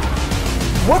mean.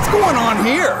 What's going on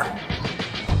here?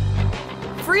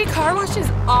 Free car washes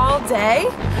all day?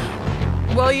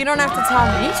 Well, you don't have to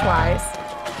tell me twice.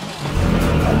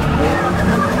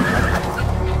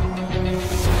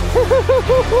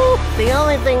 The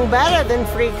only thing better than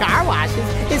free car washes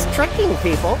is tricking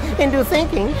people into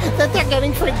thinking that they're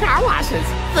getting free car washes.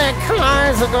 Their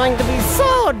cars are going to be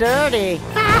so dirty.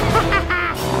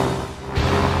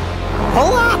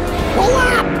 Pull up! Pull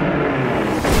up!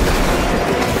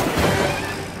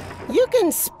 You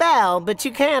can spell, but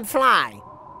you can't fly.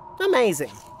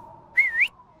 Amazing.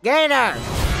 Gator,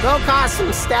 go cause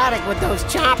some static with those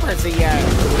choppers of yours.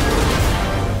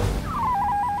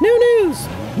 New news!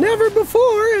 Never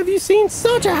before have you seen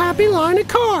such a happy line of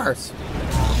cars.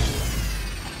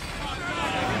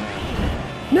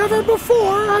 Never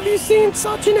before have you seen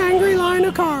such an angry line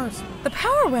of cars. The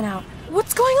power went out.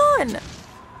 What's going on?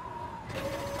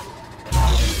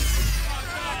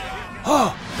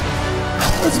 Oh,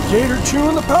 there's a gator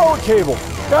chewing the power cable.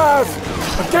 Guys,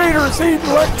 a gator is eating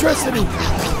electricity.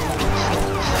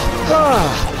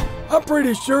 I'm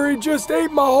pretty sure he just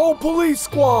ate my whole police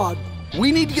squad.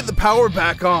 We need to get the power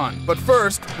back on, but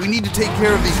first, we need to take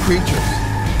care of these creatures.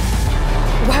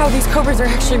 Wow, these cobras are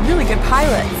actually really good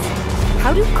pilots.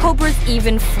 How do cobras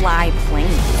even fly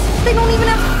planes? They don't even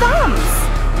have thumbs.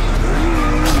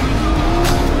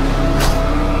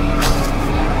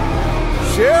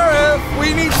 Sheriff,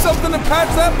 we need something to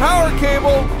patch that power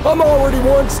cable. I'm already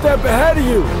one step ahead of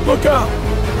you. Look out.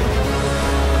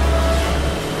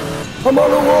 I'm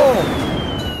on a roll.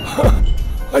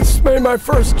 I just made my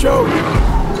first joke.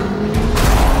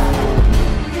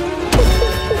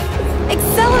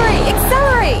 Accelerate,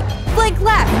 accelerate. Flank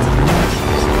left.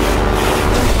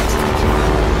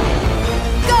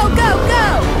 Go, go, go.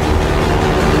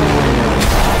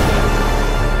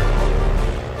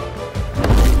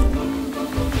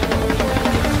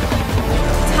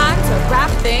 Time to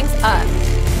wrap things up.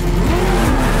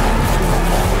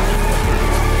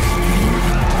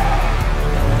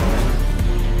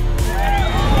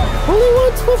 Only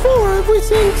once before have we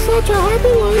seen such a happy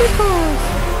line of cars.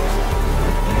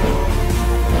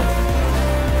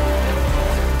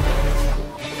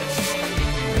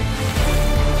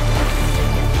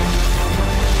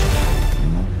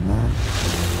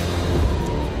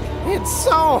 It's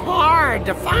so hard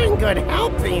to find good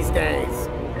help these days.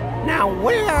 Now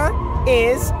where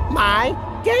is my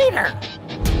gator?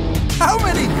 How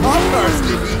many cop cars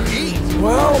did he eat?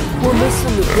 Well, we're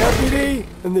missing the deputy,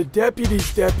 and the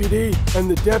deputy's deputy, and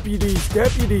the deputy's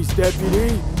deputy's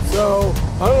deputy. So,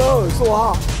 I don't know, it's a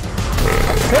lot.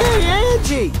 Hey,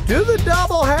 Angie, do the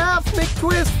double half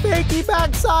McTwist fakey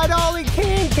backside ollie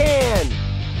can.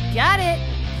 Got it.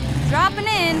 Dropping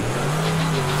in.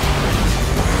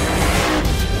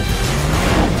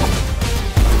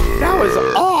 That was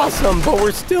awesome, but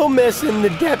we're still missing the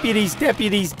deputy's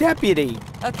deputy's deputy.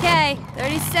 Okay,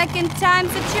 30-second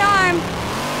time's a charm.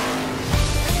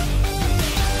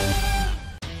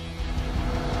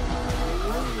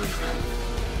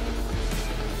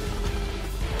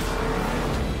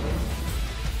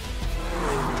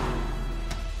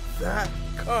 That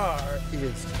car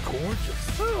is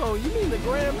gorgeous. Oh, you mean the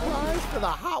grand prize for the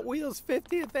Hot Wheels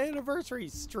 50th anniversary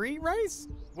street race?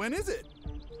 When is it?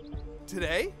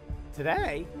 Today?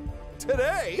 Today?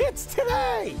 Today? It's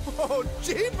today! Oh,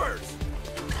 jeepers!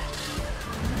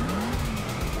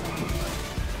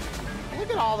 Look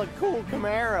at all the cool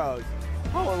Camaros.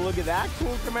 Oh, and look at that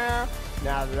cool Camaro.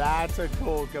 Now that's a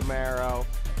cool Camaro.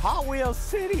 Hot Wheels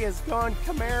City has gone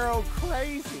Camaro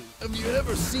crazy. Have you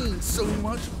ever seen so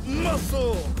much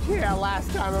muscle? Yeah,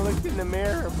 last time I looked in the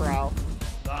mirror, bro.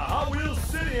 The Hot Wheels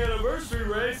City anniversary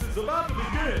race is about to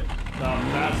begin. The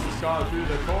fastest car through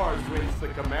the course wins the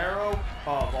Camaro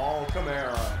of all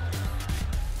Camaro.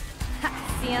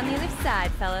 See you on the other side,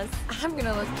 fellas. I'm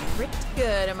gonna look pretty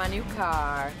good in my new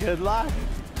car. Good luck.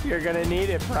 You're gonna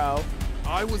need it, bro.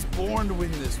 I was born to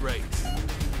win this race.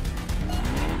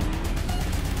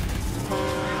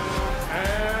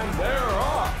 And they're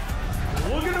off.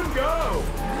 Look at them go.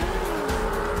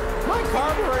 My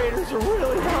carburetors are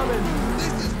really humming.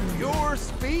 This is pure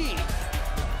speed.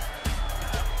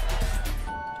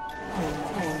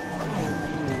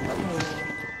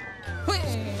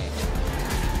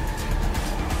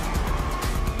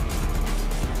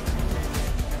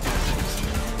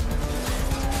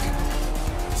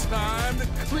 Time to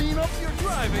clean up your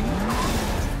driving.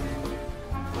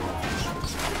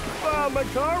 Well, my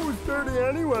car was dirty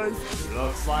anyways.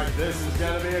 Looks like this is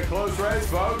gonna be a close race,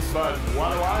 folks, but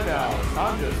what do I know?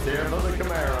 I'm just here for the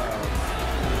Camaro.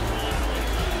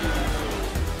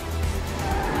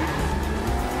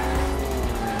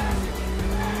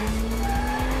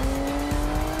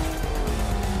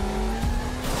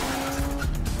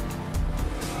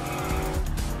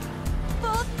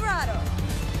 Full throttle.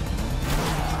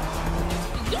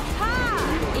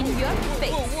 Yeehaw! In your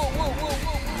face.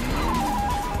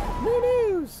 New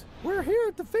news! We're here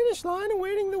at the finish line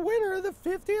awaiting the winner of the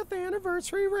 50th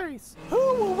anniversary race. Who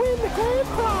will win the grand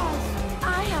prize?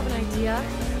 I have an idea.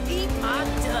 Eat my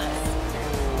dust.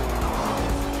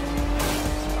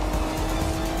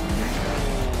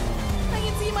 I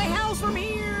can see my house from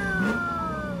here!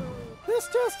 This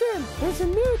just in. There's a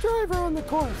new driver on the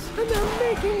course, and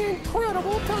they're making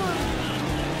incredible time.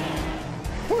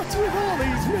 What's with all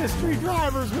these mystery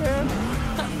drivers, man?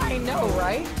 I know,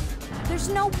 right? There's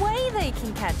no way they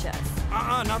can catch us.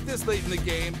 Not this late in the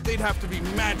game. They'd have to be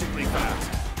magically fast.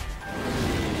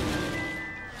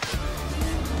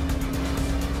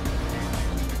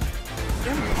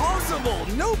 Impossible!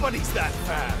 Nobody's that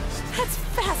fast. That's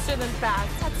faster than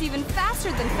fast. That's even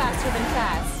faster than fast.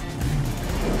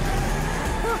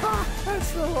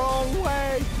 That's the wrong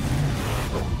way.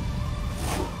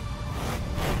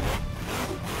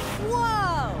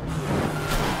 Whoa!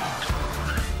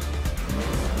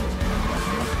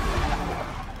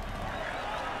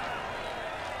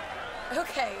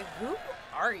 Okay, who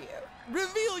are you?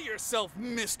 Reveal yourself,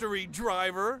 mystery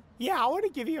driver. Yeah, I want to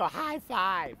give you a high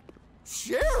five.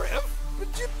 Sheriff? But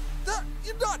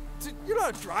you're not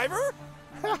a driver?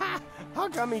 How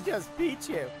come he just beat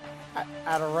you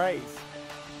at a race?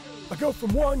 I go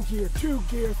from 1 gear, 2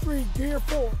 gear, 3 gear,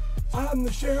 4. I'm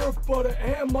the sheriff, but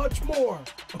I am much more.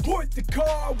 I point the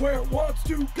car where it wants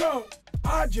to go.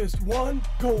 I just won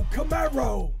Gold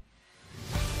Camaro.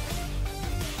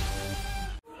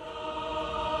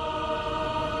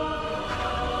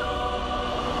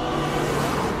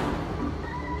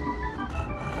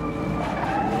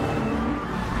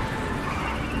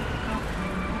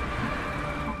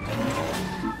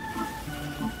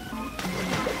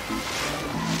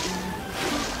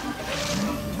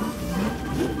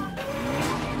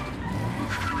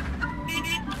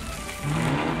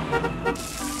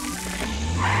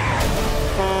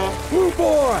 Oh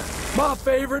boy, my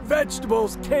favorite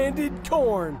vegetables, candied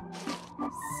corn.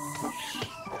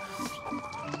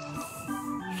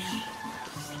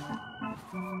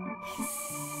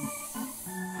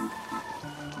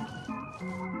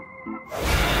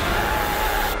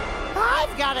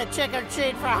 I've got a trick or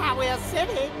treat for Hot Wheels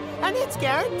City, and it's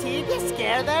guaranteed to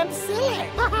scare them silly.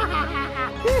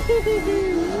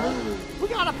 We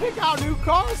gotta pick out new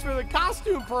cars for the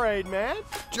costume parade, man.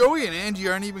 Joey and Angie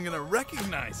aren't even gonna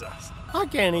recognize us. I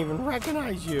can't even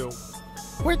recognize you.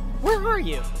 Where are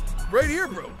you? Right here,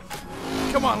 bro.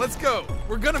 Come on, let's go.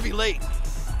 We're gonna be late.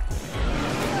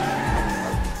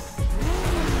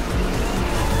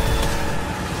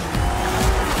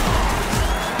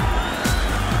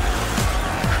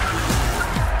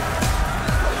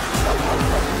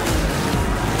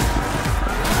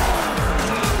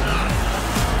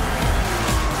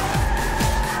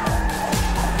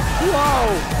 Whoa!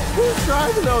 Who's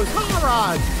driving those hot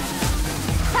rods?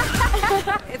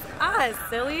 It's us,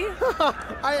 silly.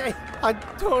 I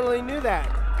totally knew that.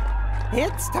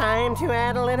 It's time to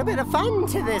add a little bit of fun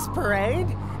to this parade.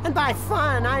 And by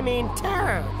fun, I mean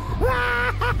terror.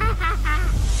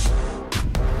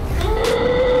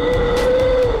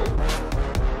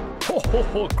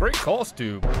 Oh, great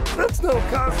costume. That's no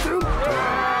costume.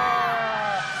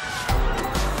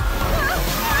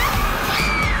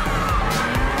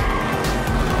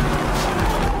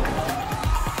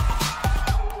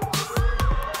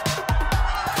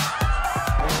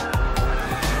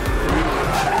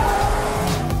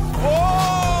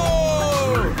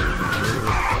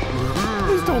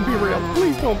 Don't be real.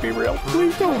 Please don't be real.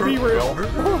 Please don't be real.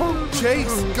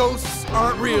 Chase, ghosts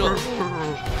aren't real.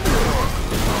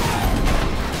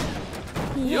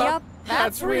 Yep,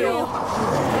 that's real.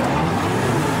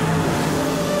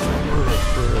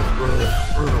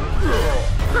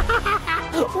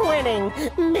 Winning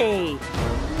me.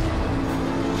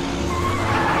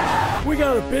 we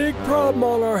got a big problem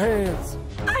on our hands.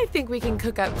 I think we can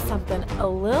cook up something a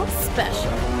little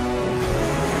special.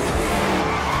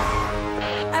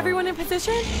 Everyone in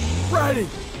position? Ready.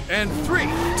 And 3, 2,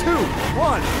 1,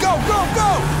 go, go,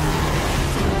 go!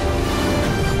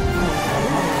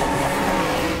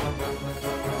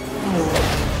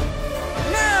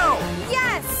 Now!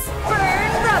 Yes!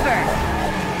 Burn rubber!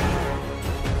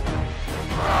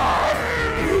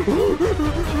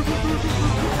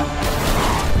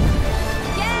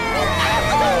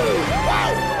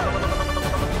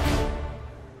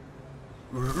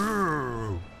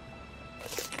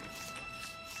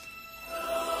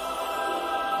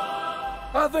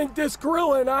 I think this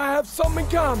gorilla and I have something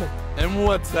in common. And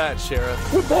what's that,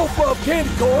 Sheriff? We both love candy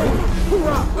corn.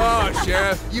 Hoorah! Oh,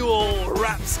 Sheriff, you old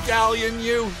rapscallion,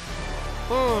 you.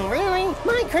 Really?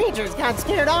 My creatures got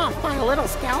scared off by a little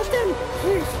skeleton?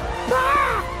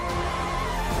 Ah!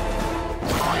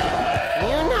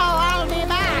 You know I'll be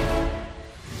back.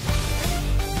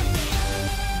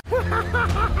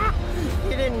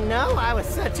 You didn't know I was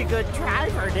such a good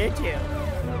driver, did you?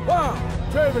 Wow,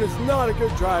 Draven is not a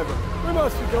good driver. We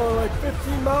must be going like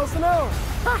 15 miles an hour.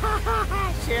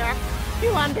 Sheriff,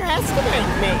 you underestimate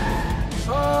me.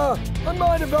 I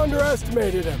might have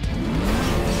underestimated him.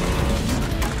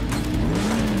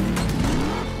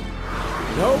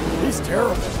 Nope, he's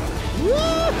terrible.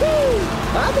 Woohoo!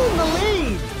 I'm in the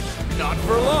lead. Not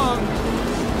for long.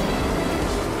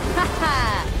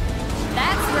 Haha!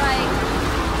 That's right.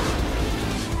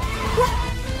 What?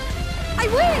 I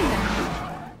win!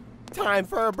 Time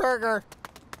for a burger.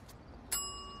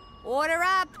 Order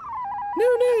up.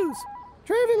 New news.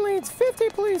 Draven leads 50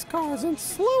 police cars in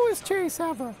slowest chase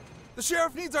ever. The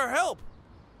sheriff needs our help.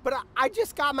 But I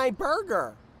just got my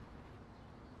burger.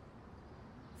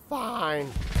 Fine.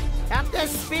 At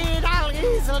this speed, I'll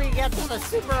easily get to the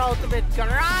super ultimate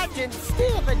garage and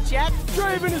steal the jet.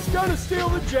 Draven is gonna steal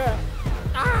the jet.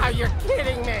 Ah, you're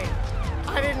kidding me.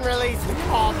 I didn't release the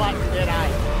call button, did I?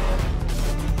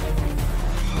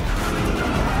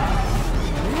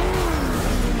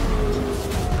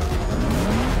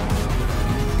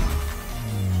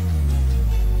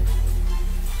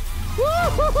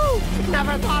 Woo-hoo-hoo!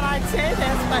 Never thought I'd say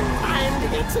this, but time to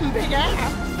get some big air.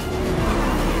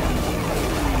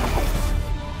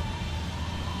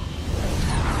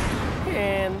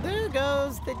 And there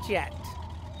goes the jet.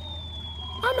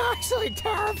 I'm actually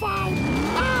terrified.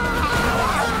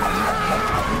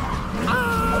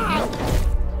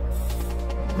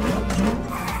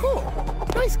 Oh,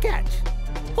 nice catch.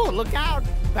 Oh, look out.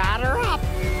 Batter up.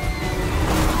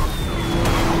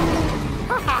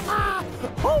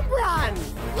 Home run.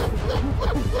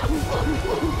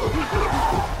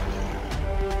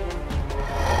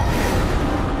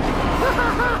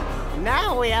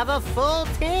 Now we have a full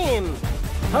team.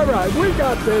 All right, we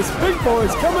got this. Big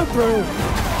boys coming through.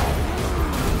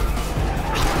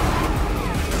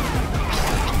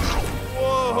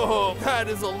 Whoa, that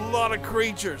is a lot of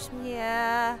creatures.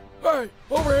 Yeah. Hey,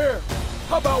 over here.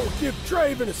 How about we give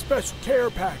Draven a special care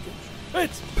package?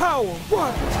 It's Power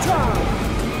Run time.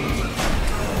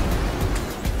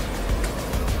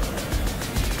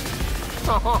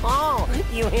 Oh,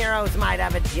 you heroes might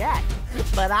have a jet,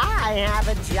 but I have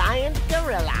a giant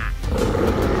gorilla.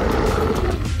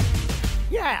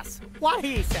 Yes, what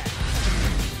he said.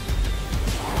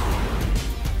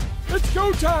 It's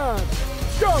go time.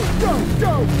 Go, go,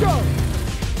 go, go.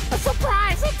 A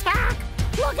surprise attack.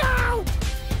 Look out.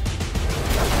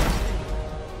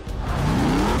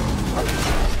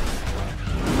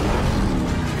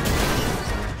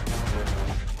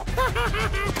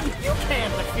 You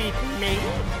can't defeat me.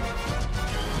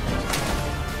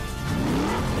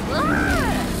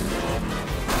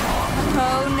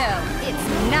 Oh no, it's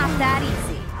not that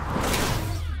easy.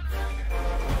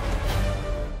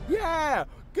 Yeah,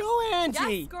 go Angie.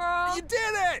 Yes, girl. You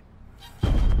did it!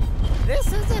 This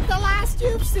isn't the last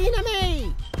you've seen of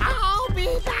me. I'll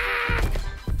be back.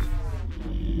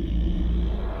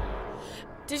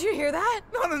 Did you hear that?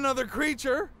 Not another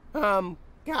creature.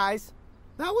 Guys,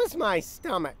 that was my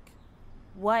stomach.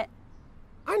 What?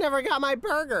 I never got my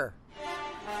burger.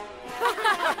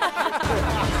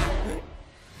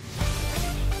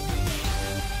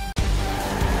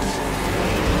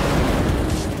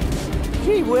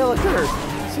 Gee willikers.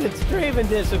 Since Draven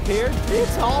disappeared,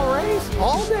 it's all race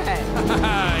all day.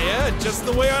 Yeah, just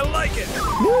the way I like it.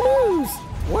 New news.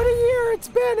 What a year it's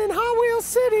been in Hot Wheels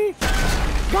City.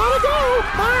 Gotta go.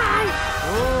 Bye.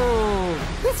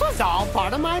 This was all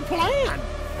part of my plan.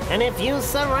 And if you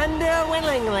surrender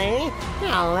willingly,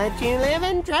 I'll let you live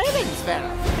in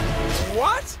Dravensville.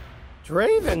 What?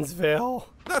 Dravensville?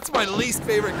 That's my least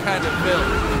favorite kind of build.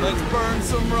 Let's burn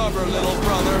some rubber, little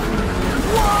brother.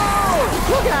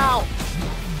 Whoa! Look out!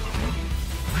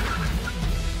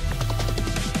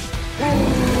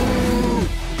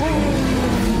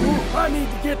 I need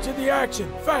to get to the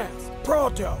action fast.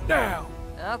 Pronto, now.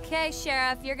 Okay,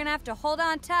 Sheriff, you're gonna have to hold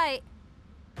on tight.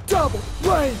 Double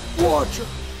blade launcher.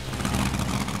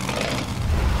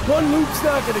 One loop's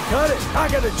not gonna cut it. I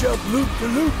gotta jump loop to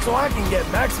loop so I can get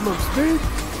maximum speed,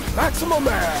 maximum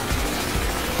air.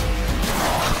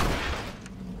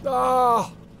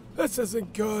 Oh, this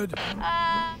isn't good.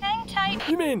 Hang tight.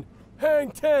 You mean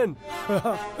hang 10?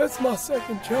 That's my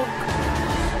second joke.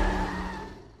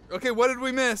 Okay, what did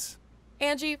we miss?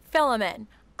 Angie, fill him in.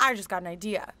 I just got an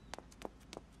idea.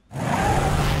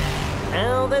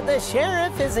 Now that the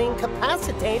sheriff is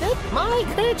incapacitated, my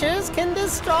creatures can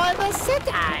destroy the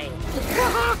city.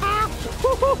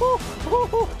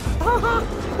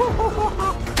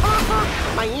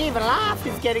 My evil laugh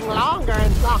is getting longer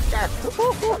and longer.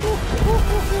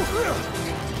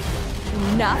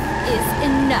 Enough is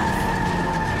enough.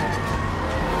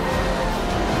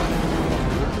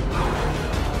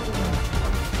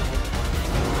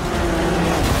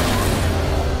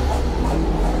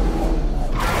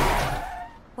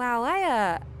 Wow,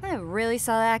 I really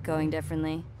saw that going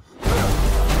differently. Really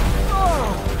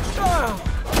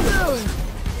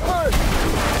hurt.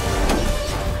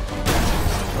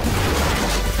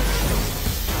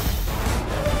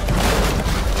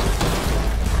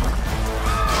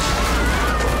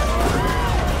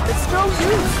 It's no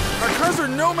use. Our cars are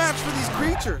no match for these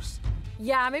creatures.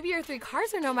 Yeah, maybe your 3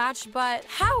 cars are no match, but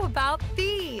how about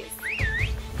these?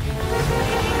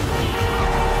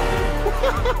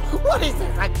 What is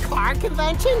this, a car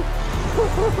convention?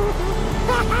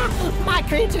 My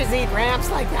creatures eat ramps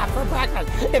like that for breakfast.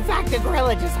 In fact, the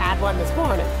gorilla just had one this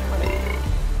morning.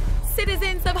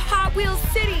 Citizens of Hot Wheels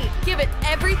City, give it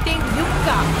everything you've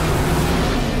got.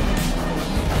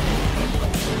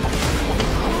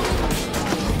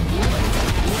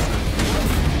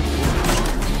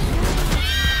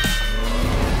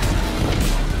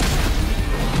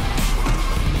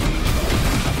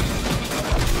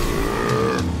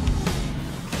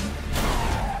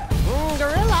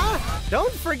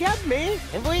 Don't forget me.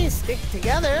 If we stick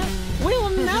together, we'll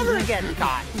never get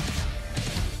caught.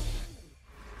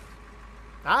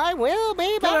 I will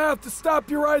be back. I have to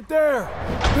stop you right there.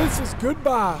 This is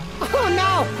goodbye. Oh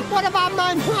no! What about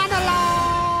my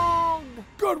monologue?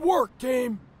 Good work,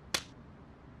 team.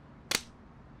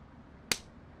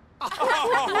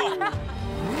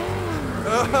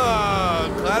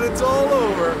 Glad it's all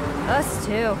over. Us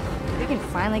too. We can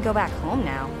finally go back home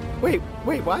now. Wait,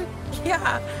 what?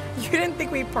 Yeah, you didn't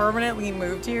think we permanently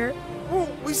moved here? Well,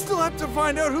 we still have to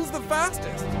find out who's the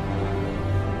fastest.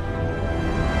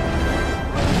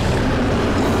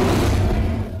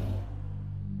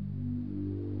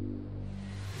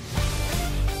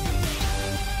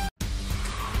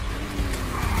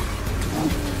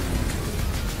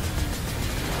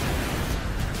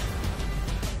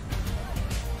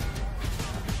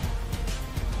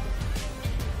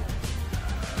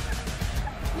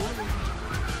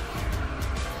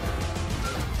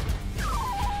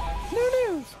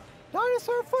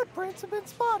 Dinosaur footprints have been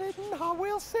spotted in Hot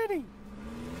Wheels City.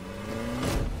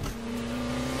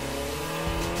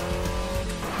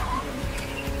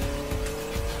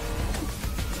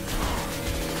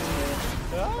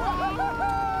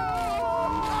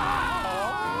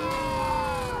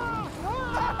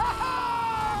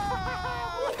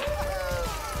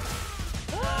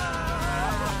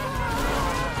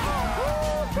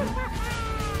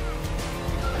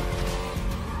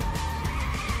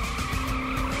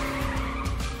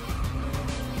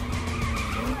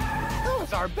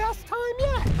 Our best time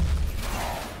yet.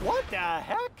 What the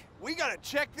heck? We gotta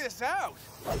check this out.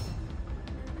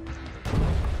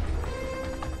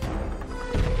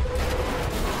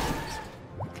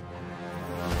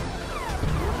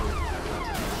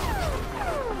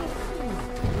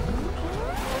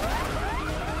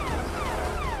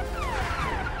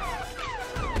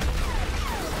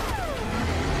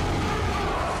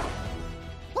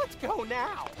 Let's go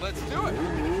now. Let's do it.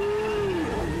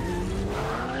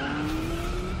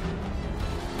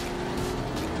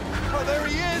 Oh, there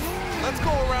he is! Let's go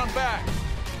around back.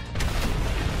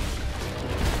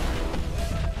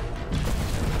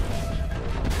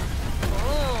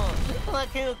 Oh, look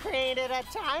who created a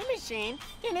time machine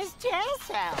in his jail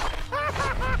cell.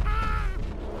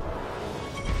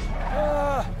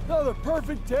 Another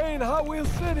perfect day in Hot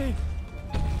Wheels City.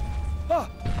 What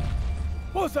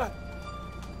was that?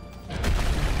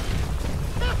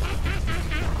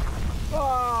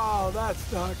 Oh,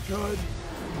 that's not good.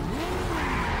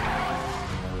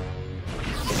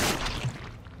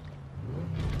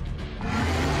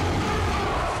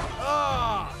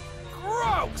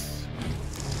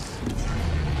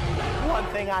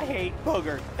 thing I hate,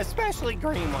 boogers, especially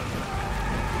green ones.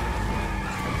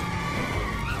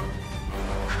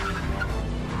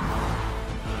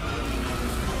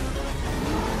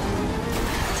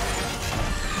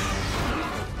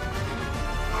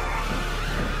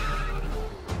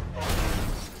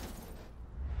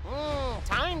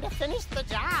 Time to finish the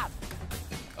job.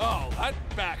 Oh, that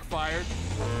backfired.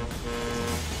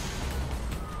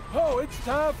 Oh, it's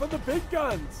time for the big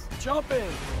guns. Jump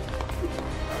in.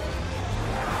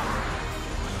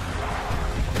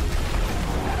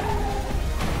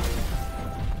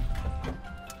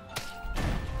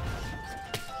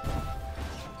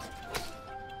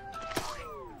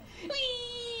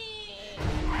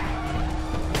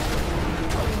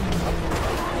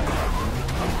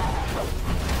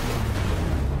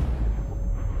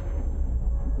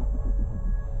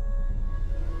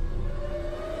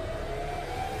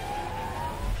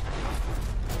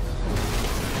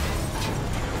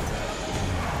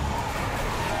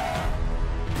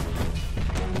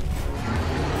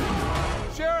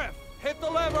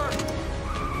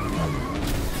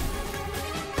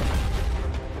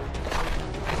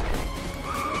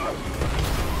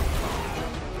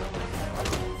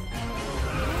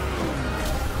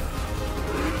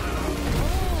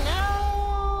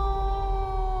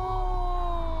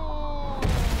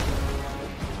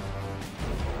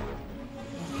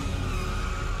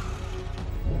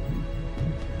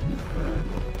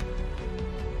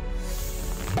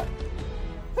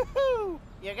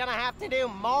 You're gonna have to do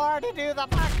more to do the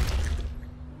part.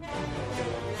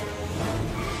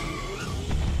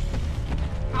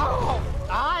 Oh,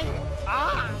 I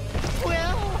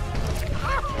will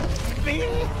be.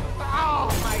 Oh,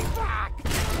 my back.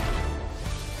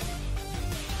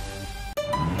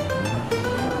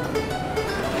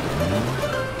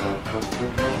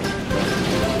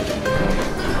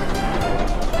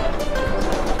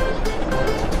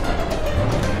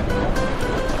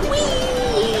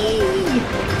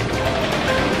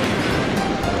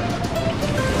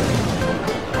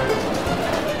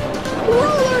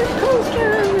 Roller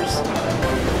coasters!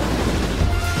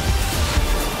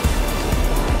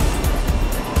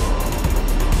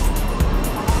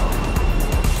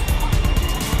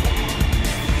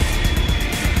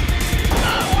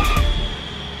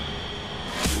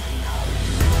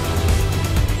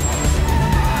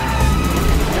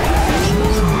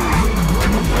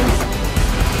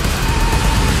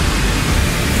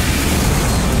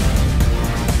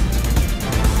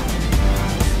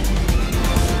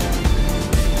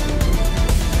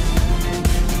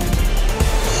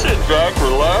 Back,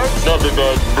 relax, nothing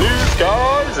but blue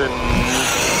skies and...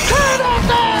 Turn out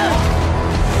there!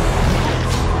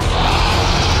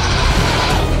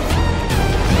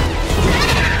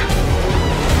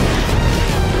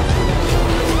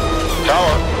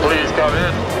 Tower, please come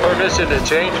in. Permission to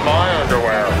change my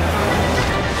underwear.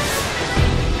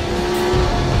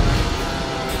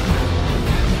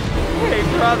 Hey,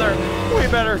 brother, we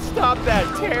better stop that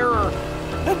terror.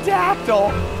 The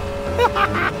dactyl.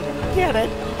 Get it?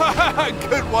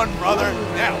 Good one, brother.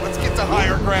 Now, let's get to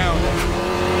higher ground.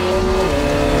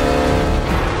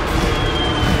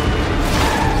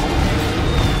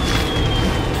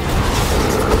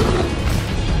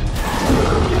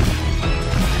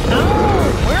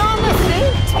 We're on the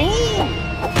same team!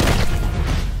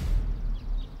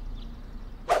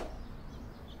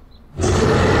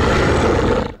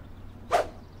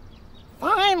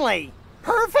 Finally!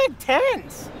 Perfect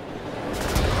tense!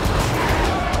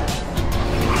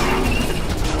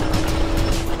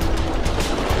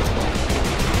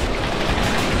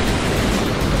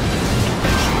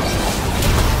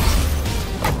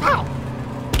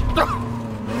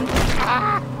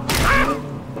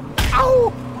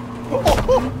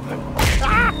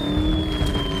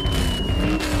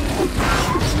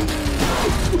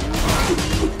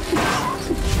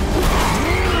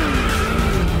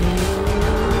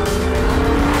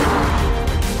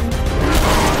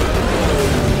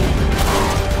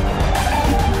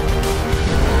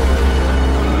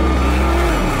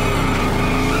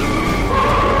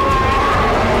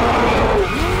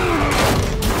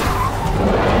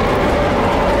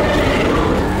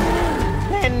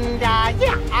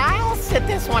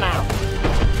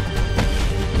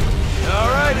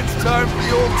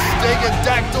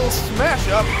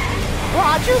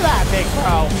 Roger that, big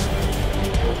bro.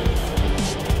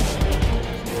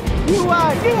 You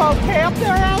okay up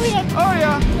there, Elliot? Oh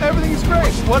yeah, everything's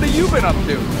great. What have you been up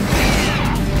to?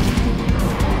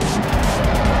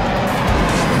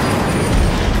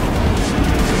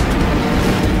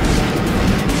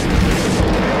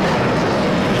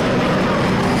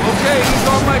 Okay, he's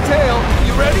on my tail.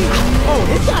 You ready? Oh,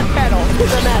 hit that pedal to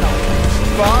the metal.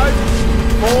 5,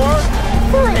 4,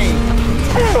 3,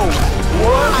 2,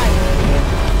 1.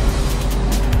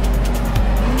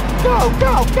 Go,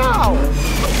 go, go!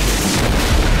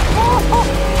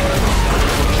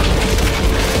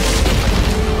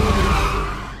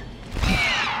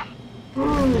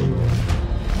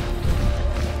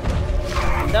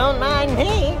 Don't mind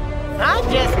me. I'm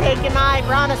just taking my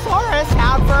brontosaurus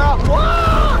out for a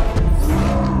walk!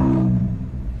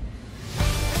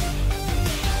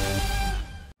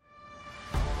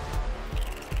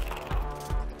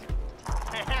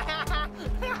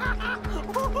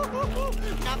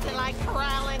 Nothing like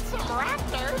corralling some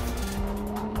raptors.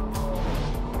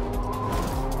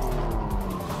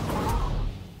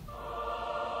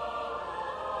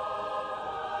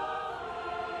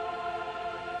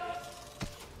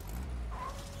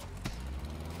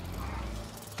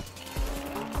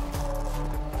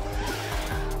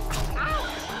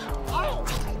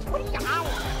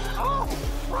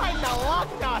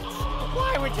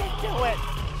 Why would you do it?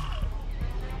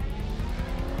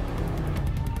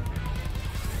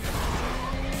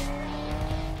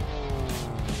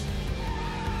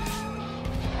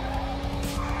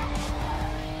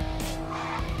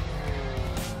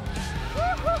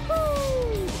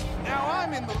 Now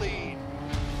I'm in the lead.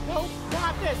 Nope,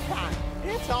 not this time.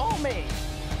 It's all me.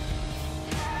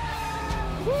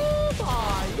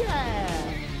 Woo-haw, yeah!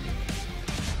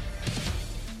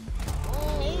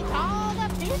 Eat all the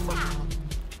pizza!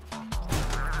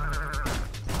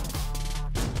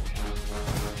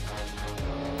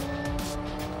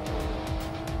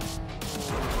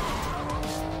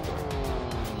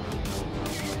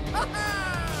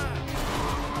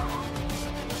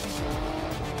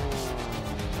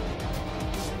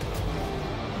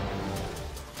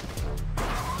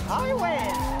 I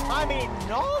win! I'm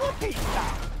eating all the pizza!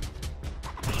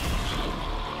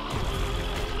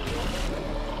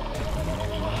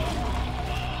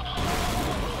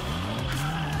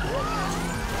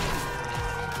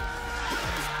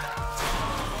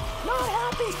 Not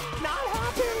happy! Not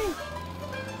happy!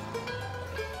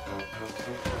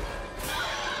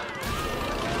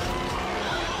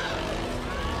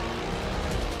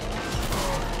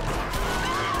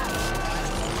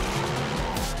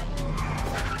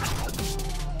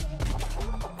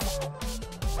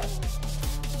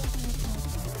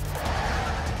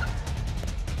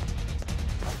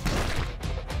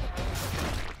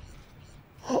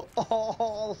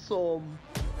 Awesome.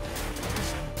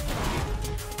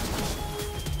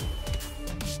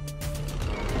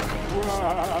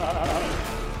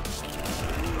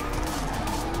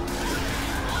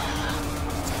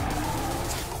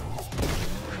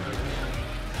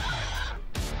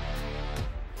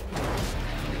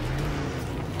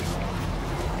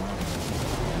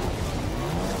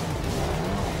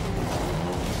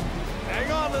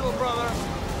 Hang on, little brother.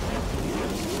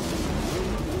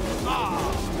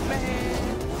 Oh, man.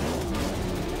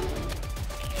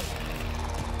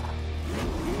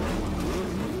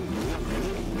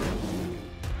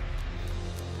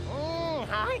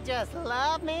 I just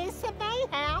love me some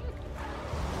mayhem.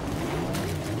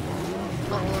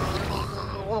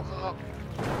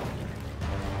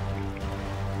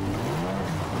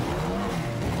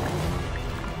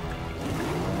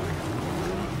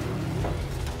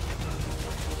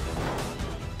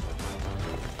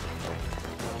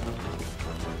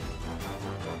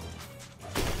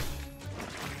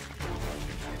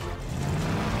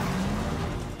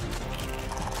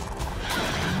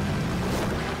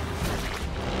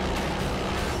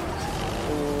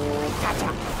 Gotcha.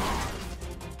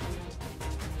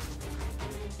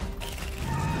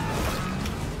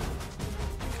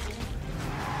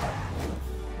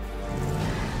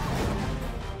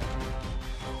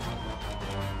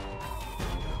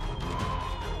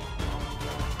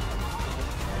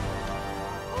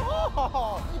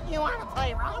 Oh, you want to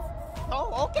play rough?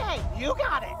 Oh, okay, you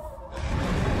got it.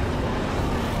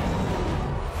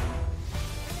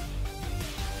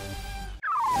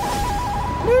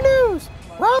 New news!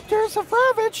 Raptors have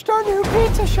ravaged our new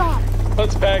pizza shop.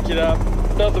 Let's pack it up.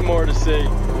 Nothing more to see.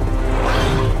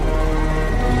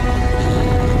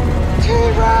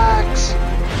 T-Rex!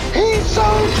 He's so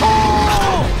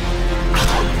tall!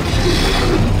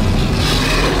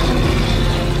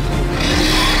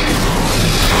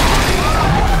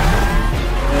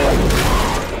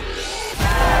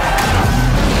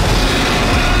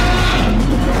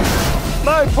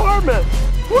 My apartment!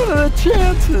 What are the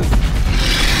chances?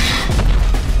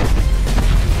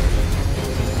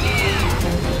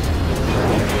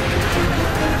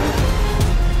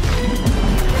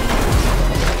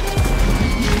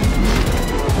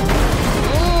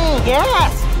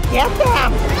 Yes! Get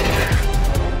them!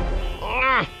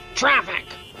 traffic.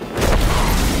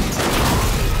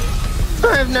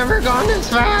 I've never gone this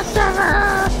fast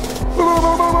ever.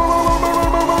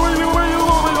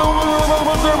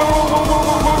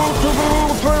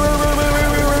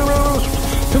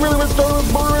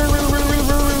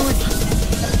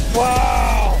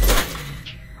 Wow!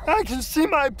 I can see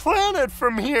my planet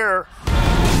from here.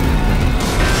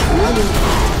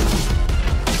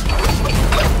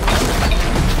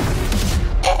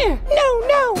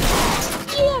 No!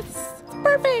 Yes!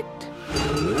 Perfect!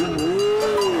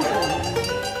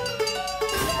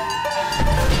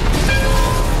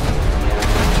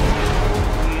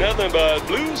 Nothing but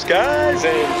blue skies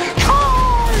and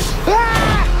cars! Ah!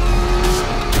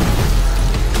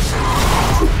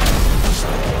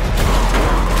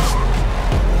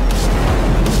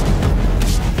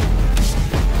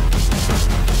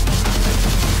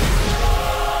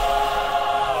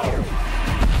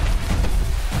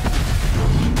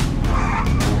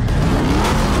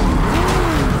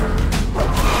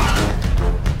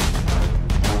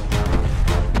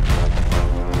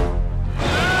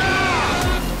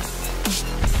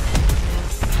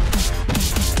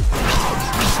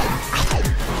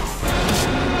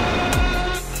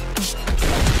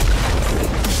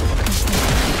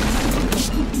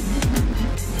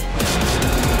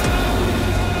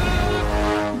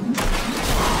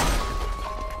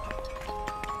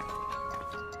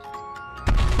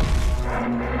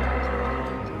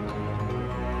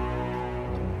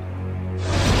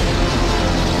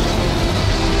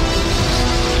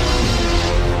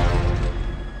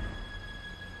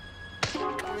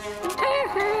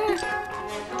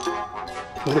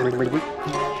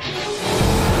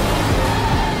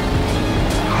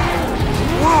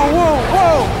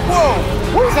 Whoa!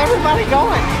 Where's everybody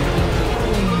going?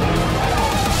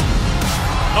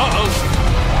 Uh-oh.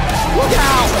 Look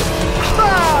out!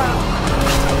 Ah!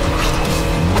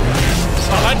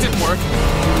 Oh, that didn't work.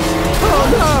 Oh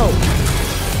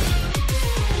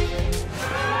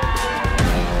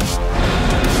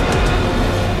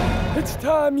no! It's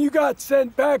time you got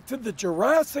sent back to the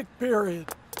Jurassic period.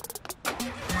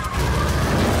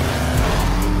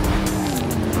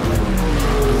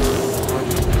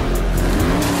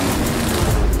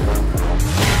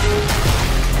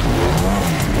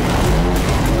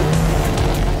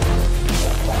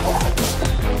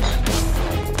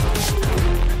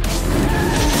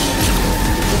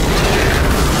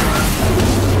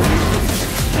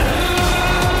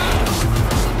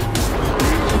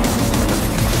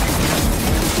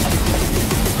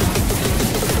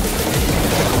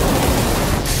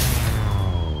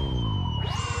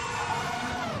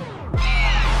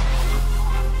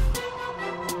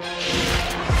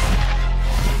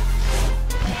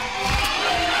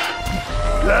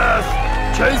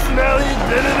 Chase and Elliot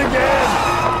did it again!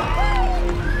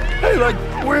 Hey, like,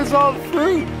 where's all the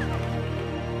fruit?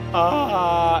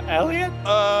 Elliot?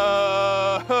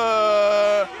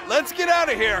 Let's get out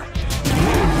of here!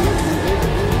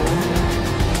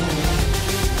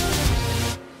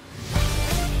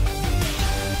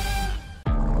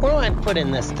 What do I put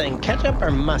in this thing, ketchup or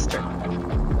mustard?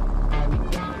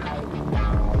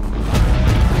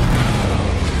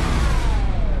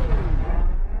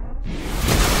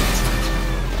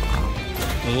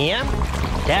 Yep,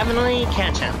 definitely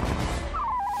ketchup.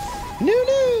 New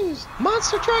news!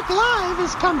 Monster Truck Live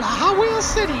has come to Hot Wheels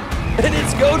City. And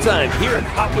it's go time here in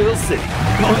Hot Wheels City.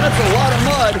 Oh, that's a lot of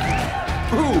mud.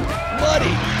 Ooh,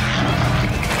 muddy.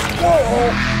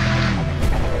 Whoa.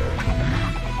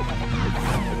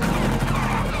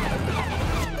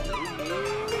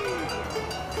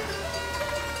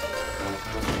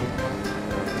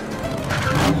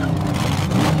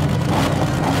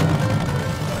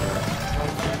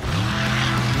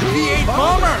 V8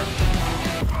 Bomber!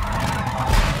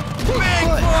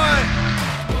 Bigfoot!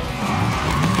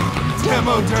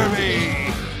 Demo Derby!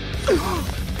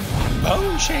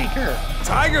 Bone Shaker!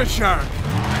 Tiger Shark!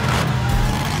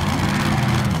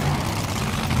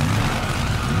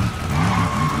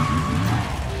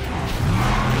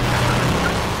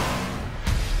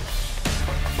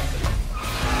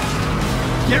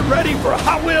 Get ready for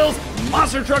Hot Wheels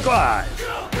Monster Truck Live.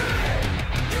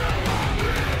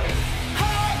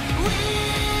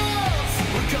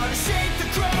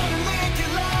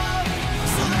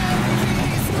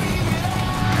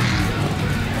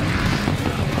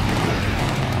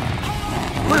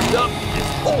 First up is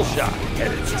Pole Shot,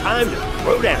 and it's time to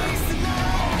throw down.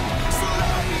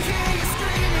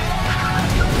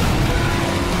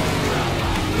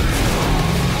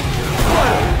 What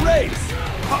a race!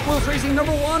 Hot Wheels Racing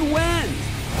 #1 wins!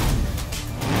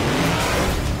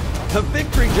 The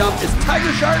victory jump as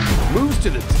Tiger Shark moves to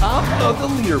the top of the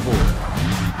leaderboard.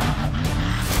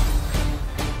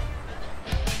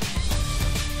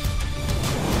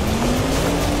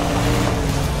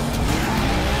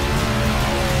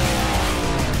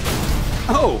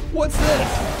 Oh, what's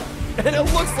this? And it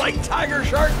looks like Tiger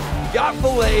Shark got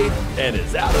filleted and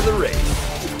is out of the race.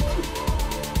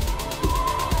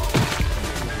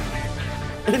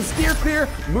 And Steer Clear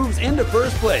moves into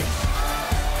first place.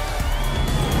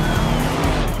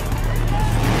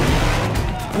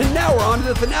 And now we're on to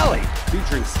the finale,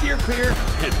 featuring Steer Clear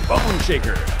and Bone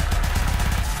Shaker.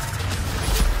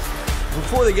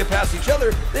 Before they get past each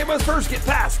other, they must first get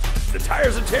past the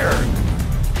Tires of Terror.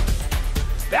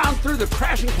 Bound through the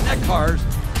crashing Connect cars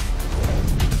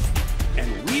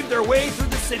and weave their way through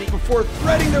the city before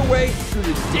threading their way through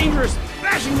the dangerous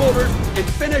smashing boulders and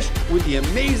finish with the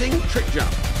amazing trick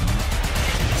jump.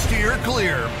 Steer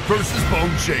Clear versus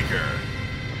Bone Shaker.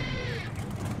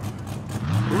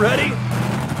 Ready?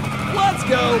 Let's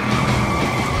go!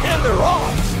 And they're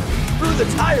off! Through the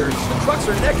tires, the trucks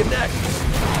are neck and neck.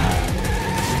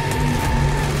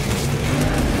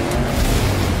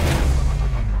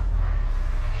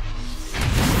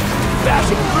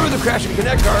 Bashing through the crashing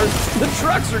Connect cars, the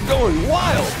trucks are going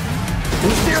wild.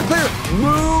 And Steer Clear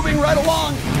moving right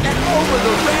along and over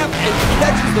the ramp and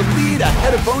catches the lead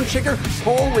ahead of Bone Shaker.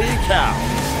 Holy cow.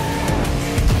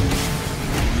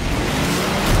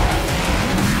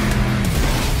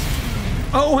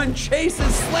 Oh, and Chase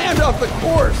is slammed off the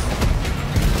course.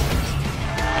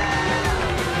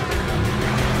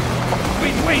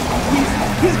 Wait,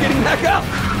 he's getting back up.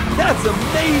 That's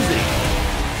amazing.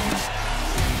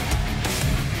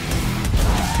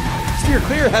 Steer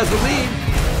Clear has the lead.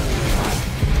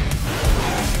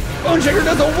 Bone Shaker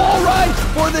does a wall ride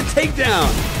for the takedown.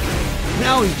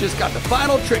 Now he's just got the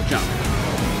final trick jump.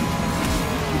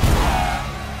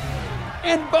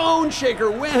 And Bone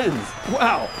Shaker wins.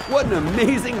 Wow, what an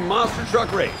amazing monster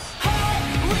truck race.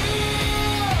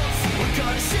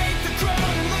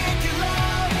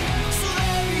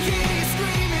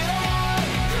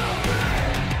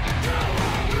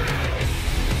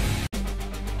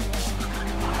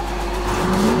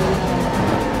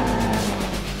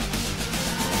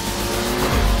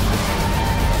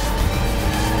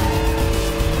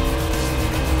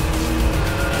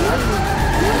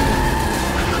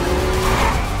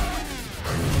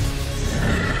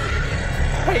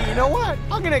 Hey, you know what?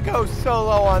 I'm gonna go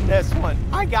solo on this one.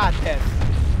 I got this.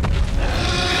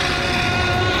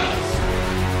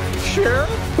 Sure,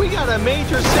 we got a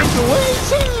major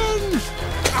situation.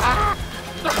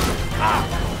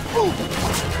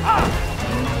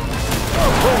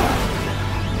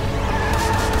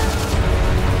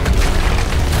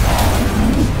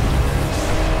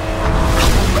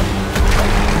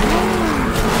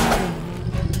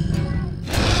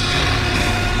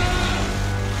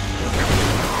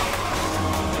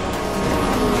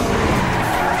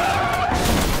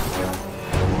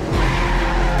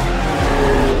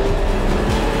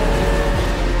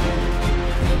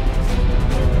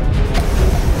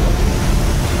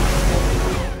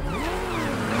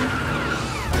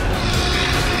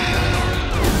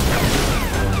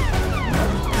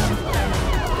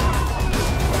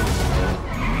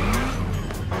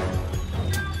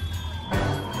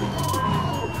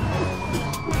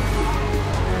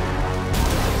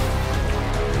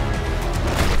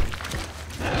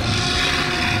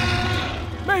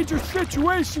 Major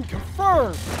situation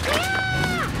confirmed.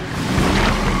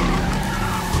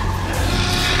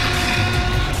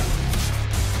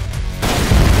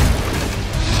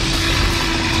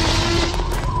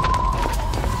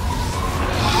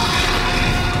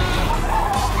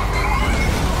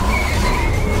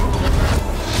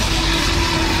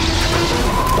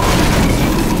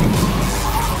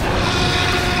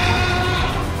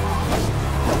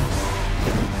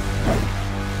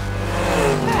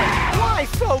 Why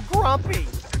so grumpy?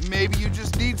 Maybe you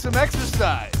just need some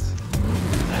exercise.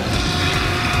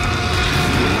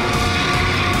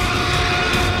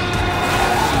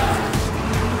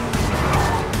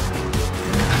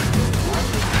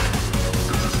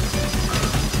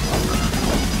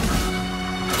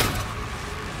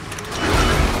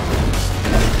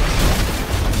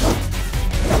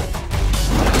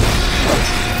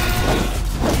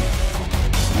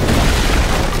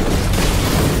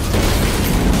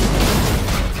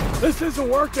 This isn't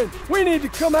working. We need to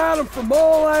come at him from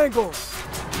all angles.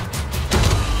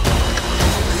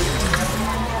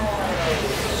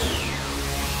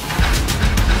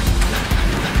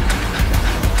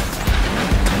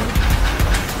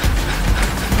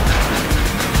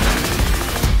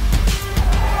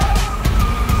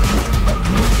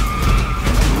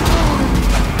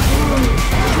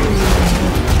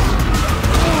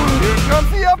 Here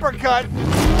comes the uppercut.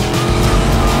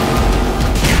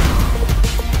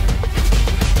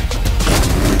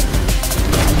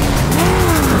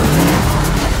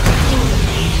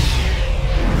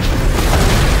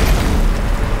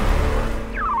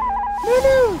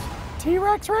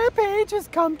 That rampage has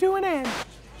come to an end.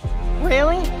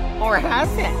 Really? Or has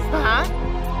it, huh?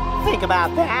 Think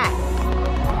about that.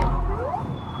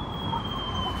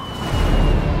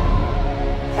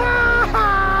 Ha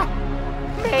ha!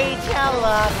 Made ya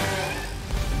look.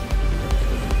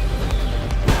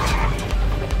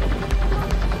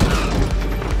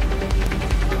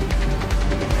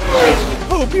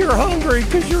 Hope you're hungry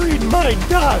because you're eating my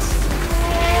dust.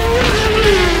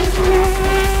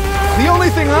 The only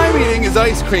thing I'm eating is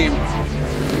ice cream.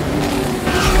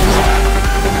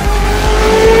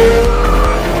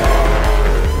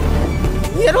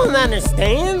 You don't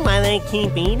understand why they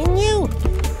keep eating you?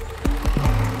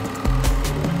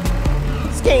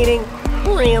 Skating,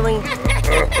 really?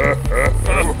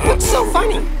 What's so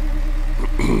funny?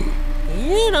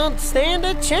 You don't stand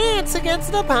a chance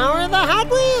against the power of the Hot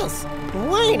Wheels.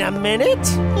 Wait a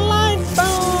minute, light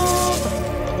bulb.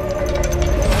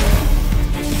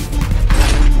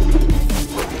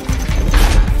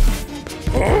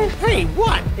 Hey,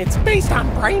 what? It's based on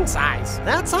brain size.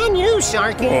 That's on you,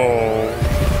 Sharky.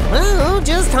 Well,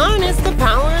 just harness the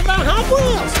power of the Hot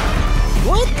Wheels.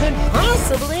 What could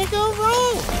possibly go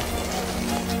wrong?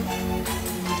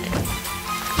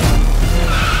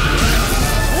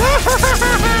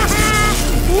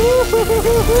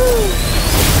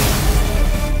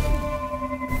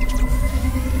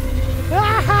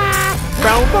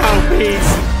 Robo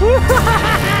piece.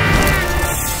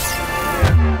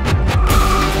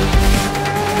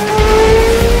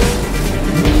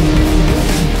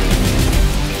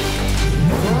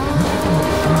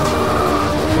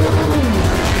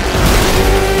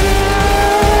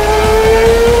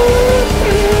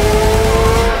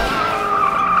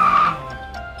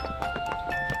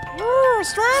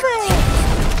 Strawberry!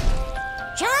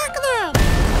 Chocolate!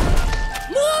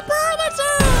 More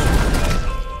promises!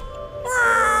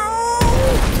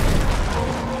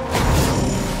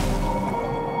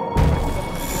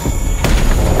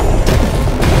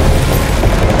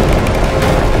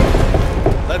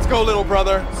 Let's go, little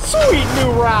brother. Sweet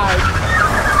new ride.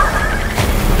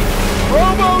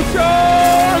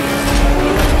 Promotion!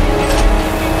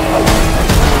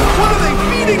 What are they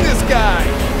feeding this guy?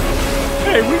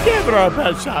 Hey, we gave it our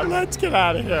best shot. Let's get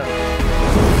out of here.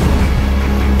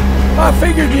 I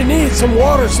figured you need some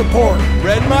water support.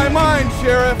 Read my mind,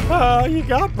 Sheriff. You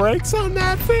got brakes on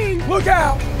that thing. Look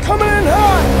out! Coming in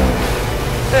hot!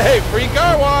 Hey, free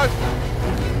car wash.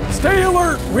 Stay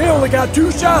alert. We only got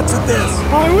 2 shots at this.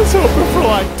 I was hoping for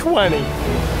like 20.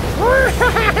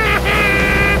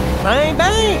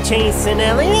 Bye-bye, Chase and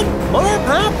Elliot. More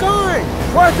popcorn.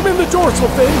 Whack him in the dorsal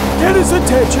fin, get his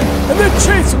attention, and then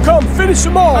Chase will come finish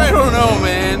him off. I don't know,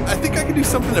 man. I think I can do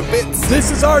something a bit.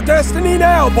 This is our destiny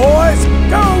now, boys.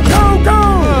 Go, go, go!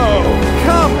 Oh,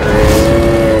 come on.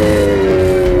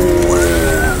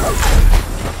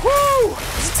 Woo!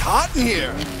 It's hot in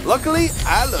here. Luckily,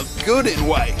 I look good in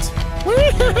white.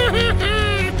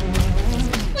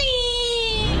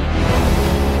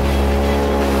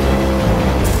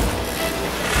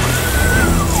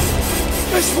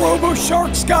 This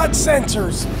Robo-Shark's got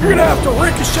sensors. You're gonna have to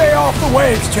ricochet off the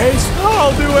waves, Chase.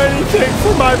 I'll do anything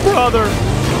for my brother.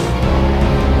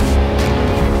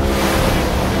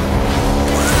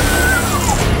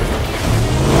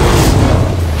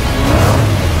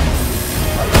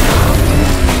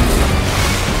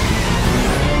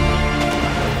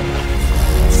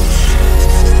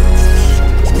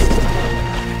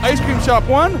 Ice cream shop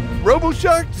 1,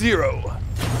 Robo-Shark 0.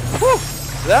 Whew,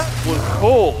 that was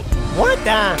cold. What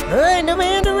the? I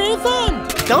demand a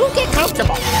refund. Don't get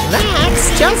comfortable.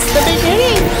 That's just the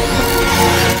beginning.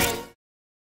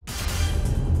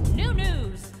 New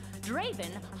news.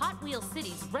 Draven, Hot Wheels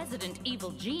City's resident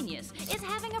evil genius, is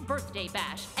having a birthday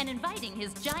bash and inviting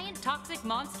his giant toxic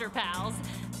monster pals.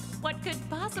 What could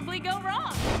possibly go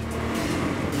wrong?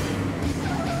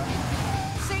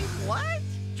 Say what?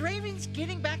 Draven's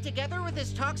getting back together with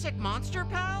his toxic monster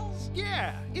pals?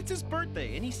 Yeah, it's his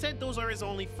birthday, and he said those are his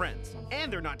only friends.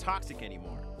 And they're not toxic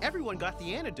anymore. Everyone got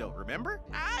the antidote, remember?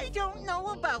 I don't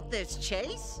know about this,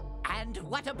 Chase. And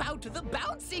what about the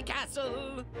bouncy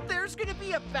castle? There's gonna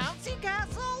be a bouncy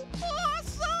castle?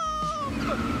 Awesome!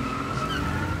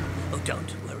 Oh,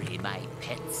 don't worry, my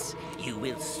pets. You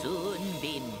will soon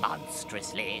be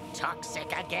monstrously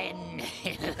toxic again.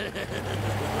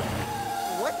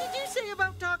 What did you say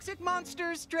about toxic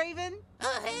monsters, Draven?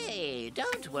 Oh, hey,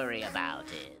 don't worry about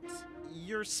it.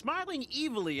 You're smiling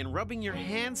evilly and rubbing your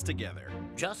hands together.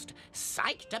 Just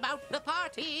psyched about the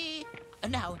party.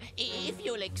 Now, if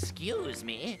you'll excuse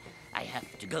me, I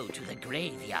have to go to the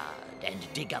graveyard and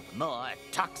dig up more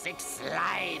toxic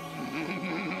slime.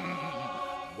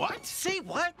 What? Say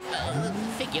what?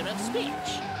 Figure of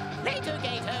speech. Later,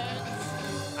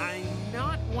 Gators. I'm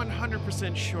not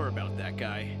 100% sure about that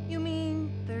guy. You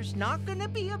mean there's not gonna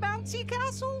be a bouncy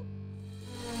castle?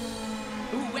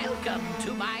 Welcome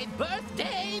to my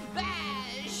birthday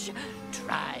bash!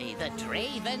 Try the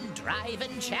Draven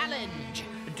Challenge.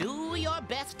 Do your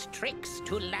best tricks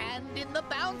to land in the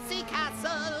bouncy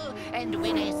castle and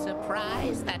win a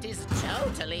surprise that is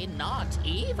totally not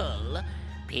evil.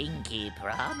 Pinky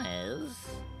promise.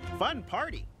 Fun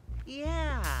party.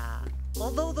 Yeah.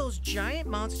 Although those giant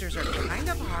monsters are kind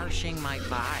of harshing my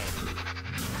vibe.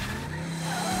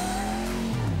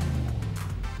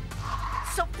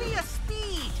 Sophia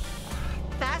Speed!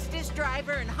 Fastest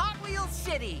driver in Hot Wheels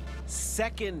City!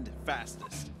 Second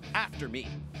fastest. After me.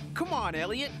 Come on,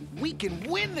 Elliot. We can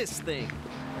win this thing.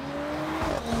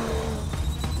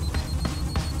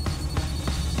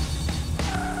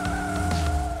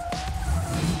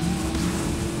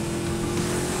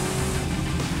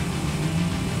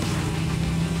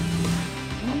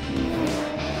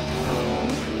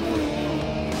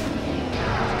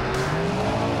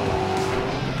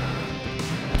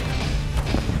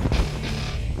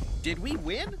 Did we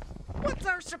win? What's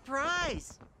our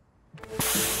surprise?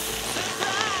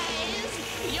 Surprise!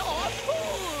 You're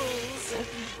fools!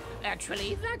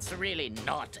 Actually, that's really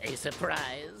not a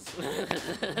surprise. I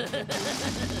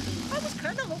was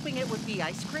kind of hoping it would be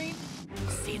ice cream.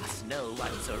 Since no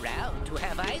one's around to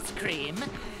have ice cream,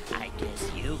 I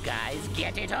guess you guys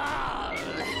get it all.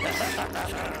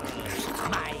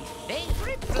 My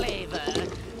favorite flavor,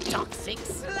 toxic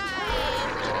slime.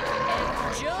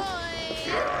 Enjoy!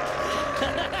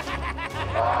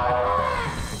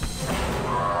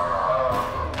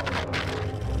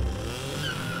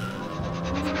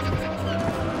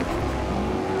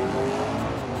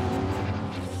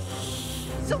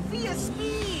 Sophia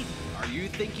Speed! Are you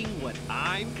thinking what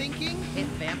I'm thinking? If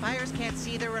vampires can't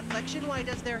see their reflection, why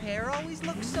does their hair always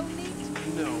look so neat?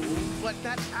 No, but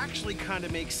that actually kind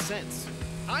of makes sense.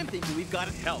 I'm thinking we've got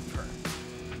to help her.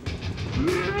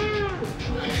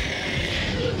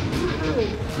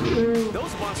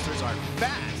 Those monsters are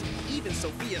fast. Even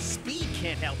Sophia Speed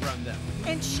can't outrun them.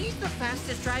 And she's the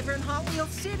fastest driver in Hot Wheels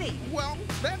City. Well,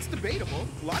 that's debatable.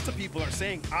 Lots of people are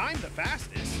saying I'm the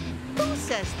fastest. Who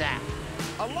says that?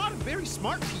 A lot of very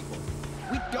smart people.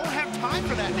 We don't have time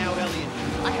for that now, Elliot.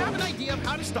 I have an idea of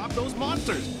how to stop those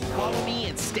monsters. Follow me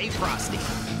and stay frosty.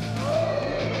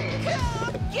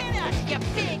 Come get us, you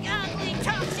big, ugly,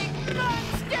 toxic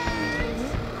monsters!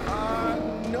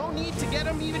 No need to get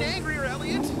them even angrier,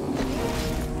 Elliot.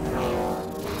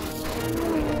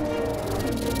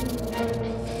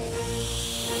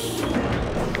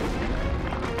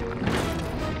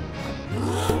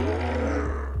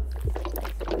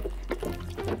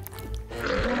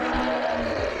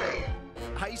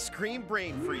 Ice cream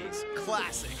brain freeze.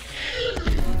 Classic.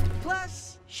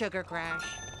 Plus, sugar crash.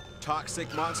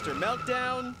 Toxic monster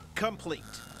meltdown complete.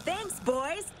 Thanks,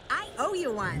 boys. I owe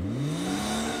you one.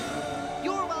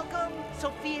 You're welcome,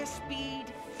 Sophia Speed,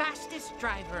 fastest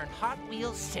driver in Hot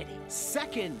Wheels City.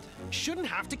 Second. Shouldn't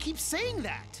have to keep saying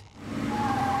that.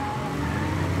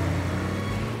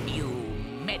 You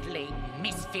meddling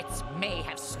misfits may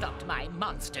have stopped my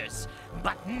monsters,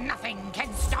 but nothing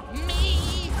can stop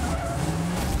me!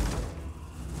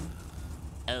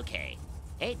 Okay,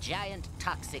 a giant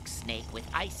toxic snake with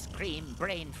ice cream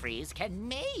brain freeze can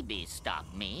maybe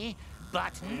stop me,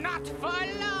 but not for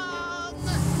long!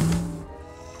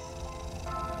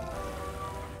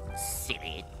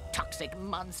 Silly toxic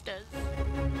monsters.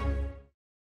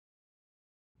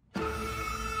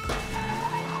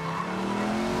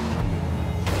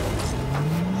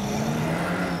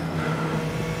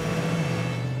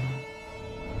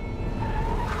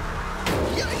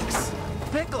 Yikes!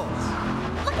 Pickles!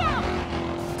 Look out!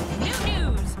 New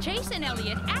news! Chase and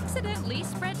Elliot accidentally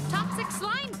spread toxic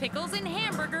slime pickles in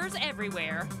hamburgers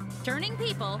everywhere, turning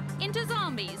people into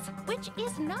zombies, which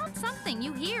is not something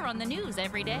you hear on the news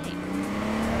every day.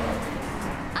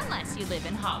 Unless you live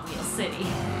in Hot Wheels City.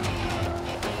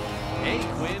 Hey,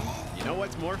 Quinn. You know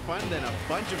what's more fun than a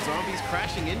bunch of zombies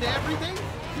crashing into everything?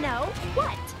 No,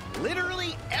 what?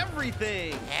 Literally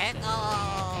everything!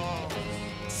 Pickles!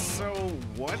 So,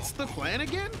 what's the plan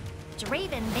again?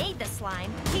 Draven made the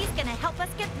slime. He's gonna help us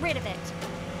get rid of it.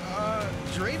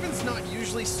 Draven's not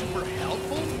usually super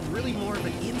helpful. Really more of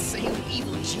an insane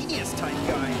evil genius type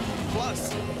guy.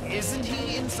 Plus, isn't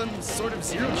he in some sort of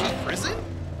zero-G prison?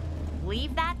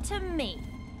 Leave that to me.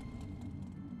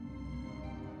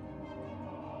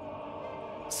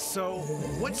 So,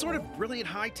 what sort of brilliant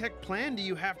high-tech plan do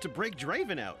you have to break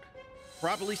Draven out?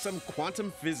 Probably some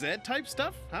quantum phys ed type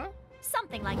stuff, huh?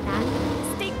 Something like that.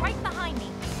 Stay right behind me.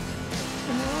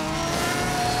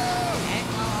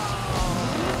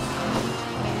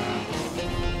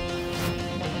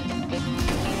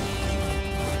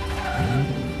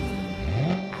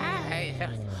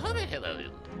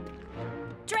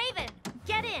 Draven,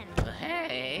 get in.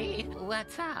 Hey,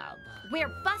 what's up? We're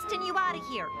busting you out of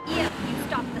here if you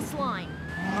stop the slime.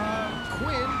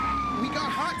 Quinn, we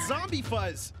got hot zombie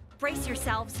fuzz. Brace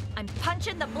yourselves. I'm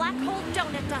punching the black hole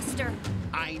donut duster.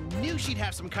 I knew she'd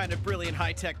have some kind of brilliant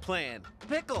high-tech plan.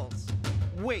 Pickles.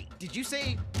 Wait, did you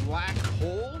say black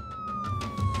hole?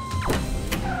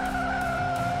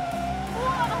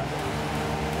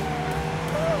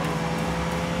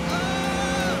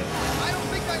 I don't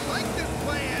think I like this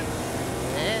plan.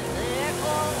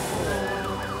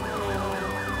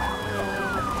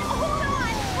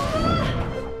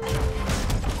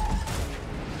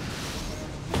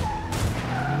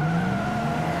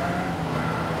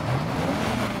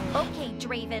 Okay,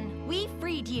 Draven, we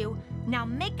freed you. Now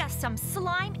make us some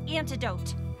slime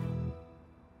antidote.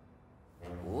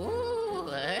 Ooh,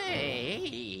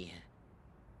 hey.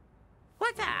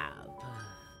 What's up?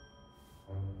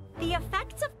 The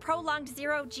effects of prolonged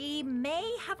zero-G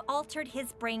may have altered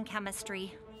his brain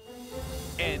chemistry.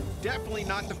 And definitely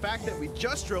not the fact that we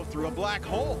just drove through a black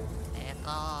hole.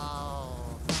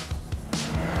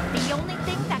 The only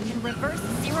thing that can reverse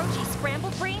zero-G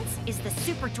scrambled brains is the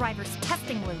super driver's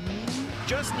testing loop.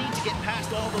 Just need to get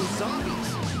past all those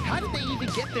zombies. How did they even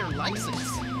get their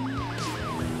license?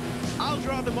 I'll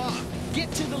draw them off.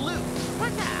 Get to the loop.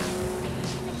 What's that?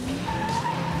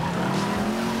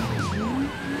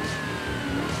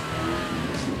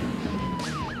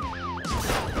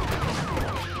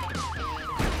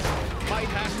 Might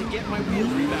have to get my wheel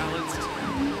rebalanced.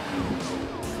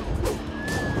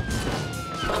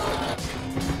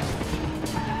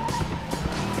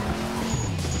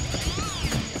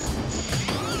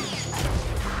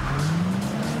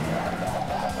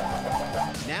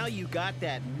 Now you got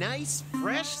that nice,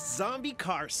 fresh zombie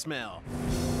car smell.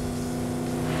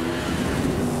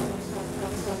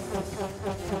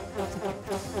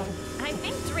 I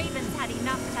think Draven's had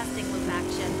enough testing loop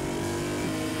action.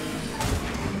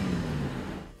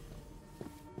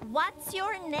 What's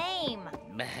your name?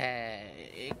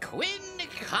 Quinn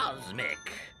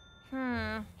Cosmic.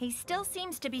 He still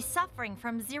seems to be suffering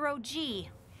from zero-G.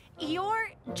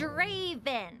 You're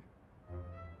Draven.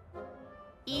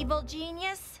 Evil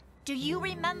genius, do you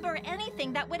remember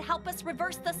anything that would help us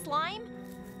reverse the slime?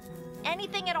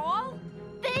 Anything at all?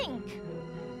 Think!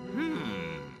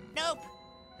 Nope.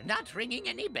 Not ringing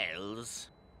any bells.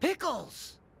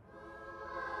 Pickles!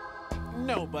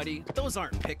 No, buddy, those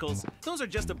aren't pickles. Those are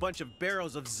just a bunch of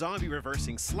barrels of zombie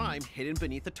reversing slime hidden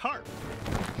beneath the tarp.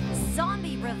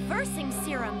 Zombie reversing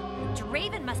serum.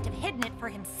 Draven must have hidden it for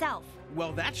himself.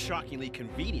 Well, that's shockingly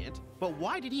convenient, but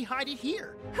why did he hide it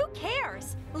here? Who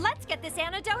cares? Let's get this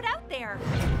antidote out there.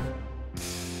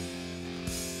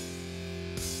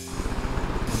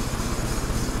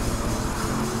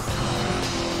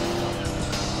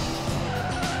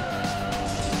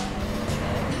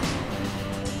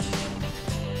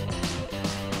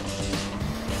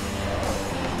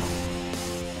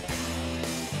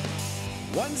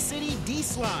 One City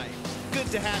D-Slime. Good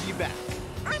to have you back.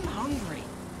 I'm hungry.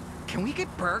 Can we get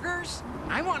burgers?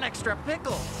 I want extra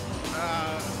pickles.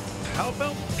 How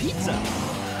about pizza?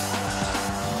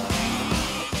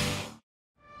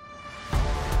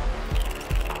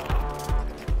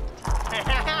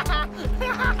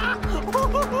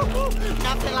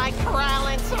 Nothing like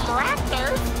corralling some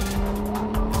raptors.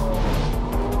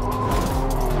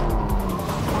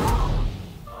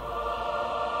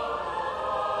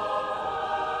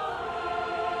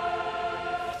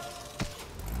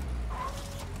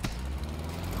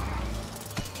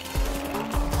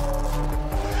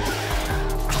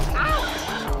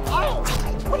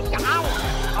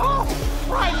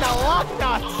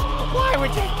 Why would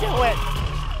you do it?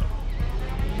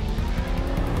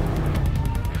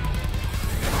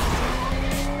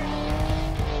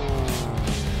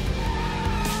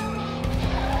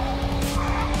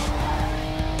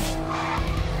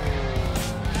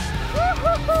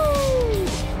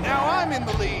 Now I'm in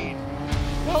the lead.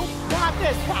 Nope, not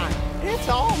this time. It's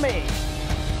all me.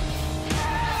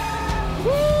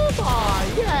 Woo-haw,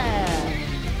 yeah!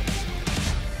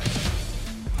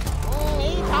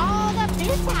 Eat all the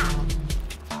pizza!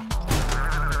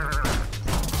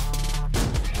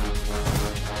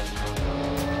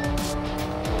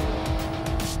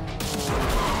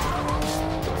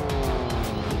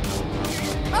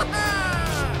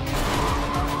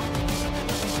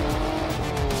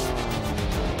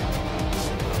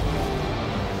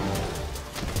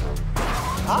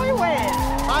 I win!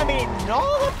 I'm eating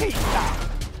all the pizza!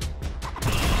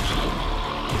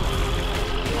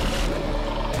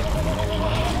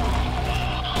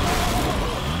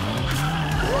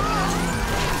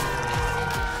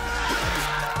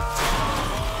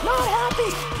 Not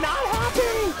happy! Not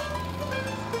happy!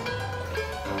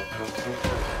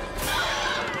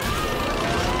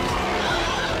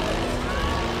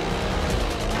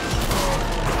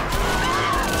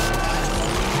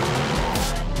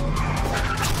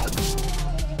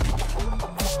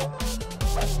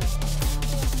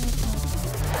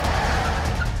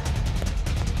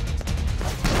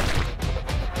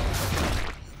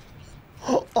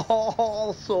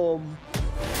 Awesome.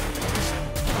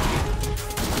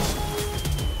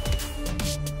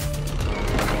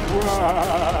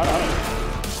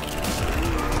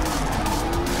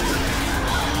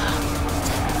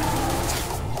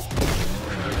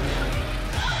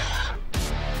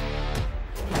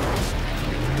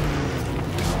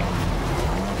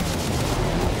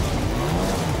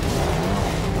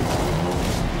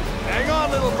 Hang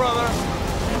on, little brother.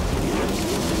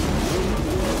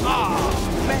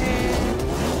 Oh, man.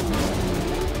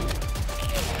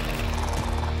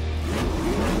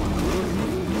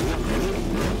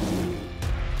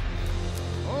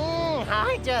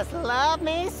 I just love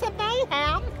me some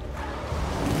mayhem.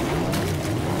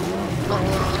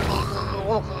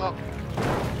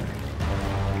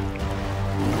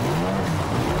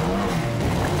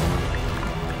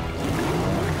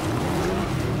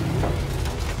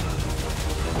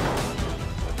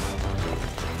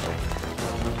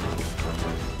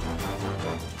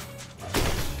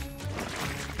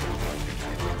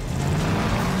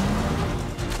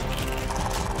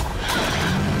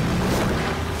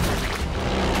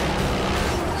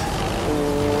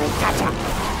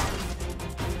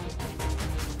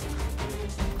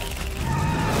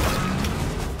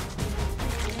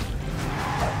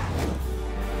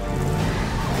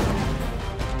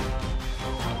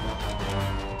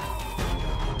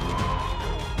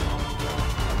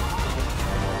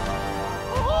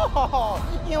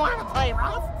 Oh, you want to play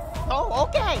rough? Oh,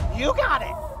 okay, you got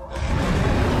it.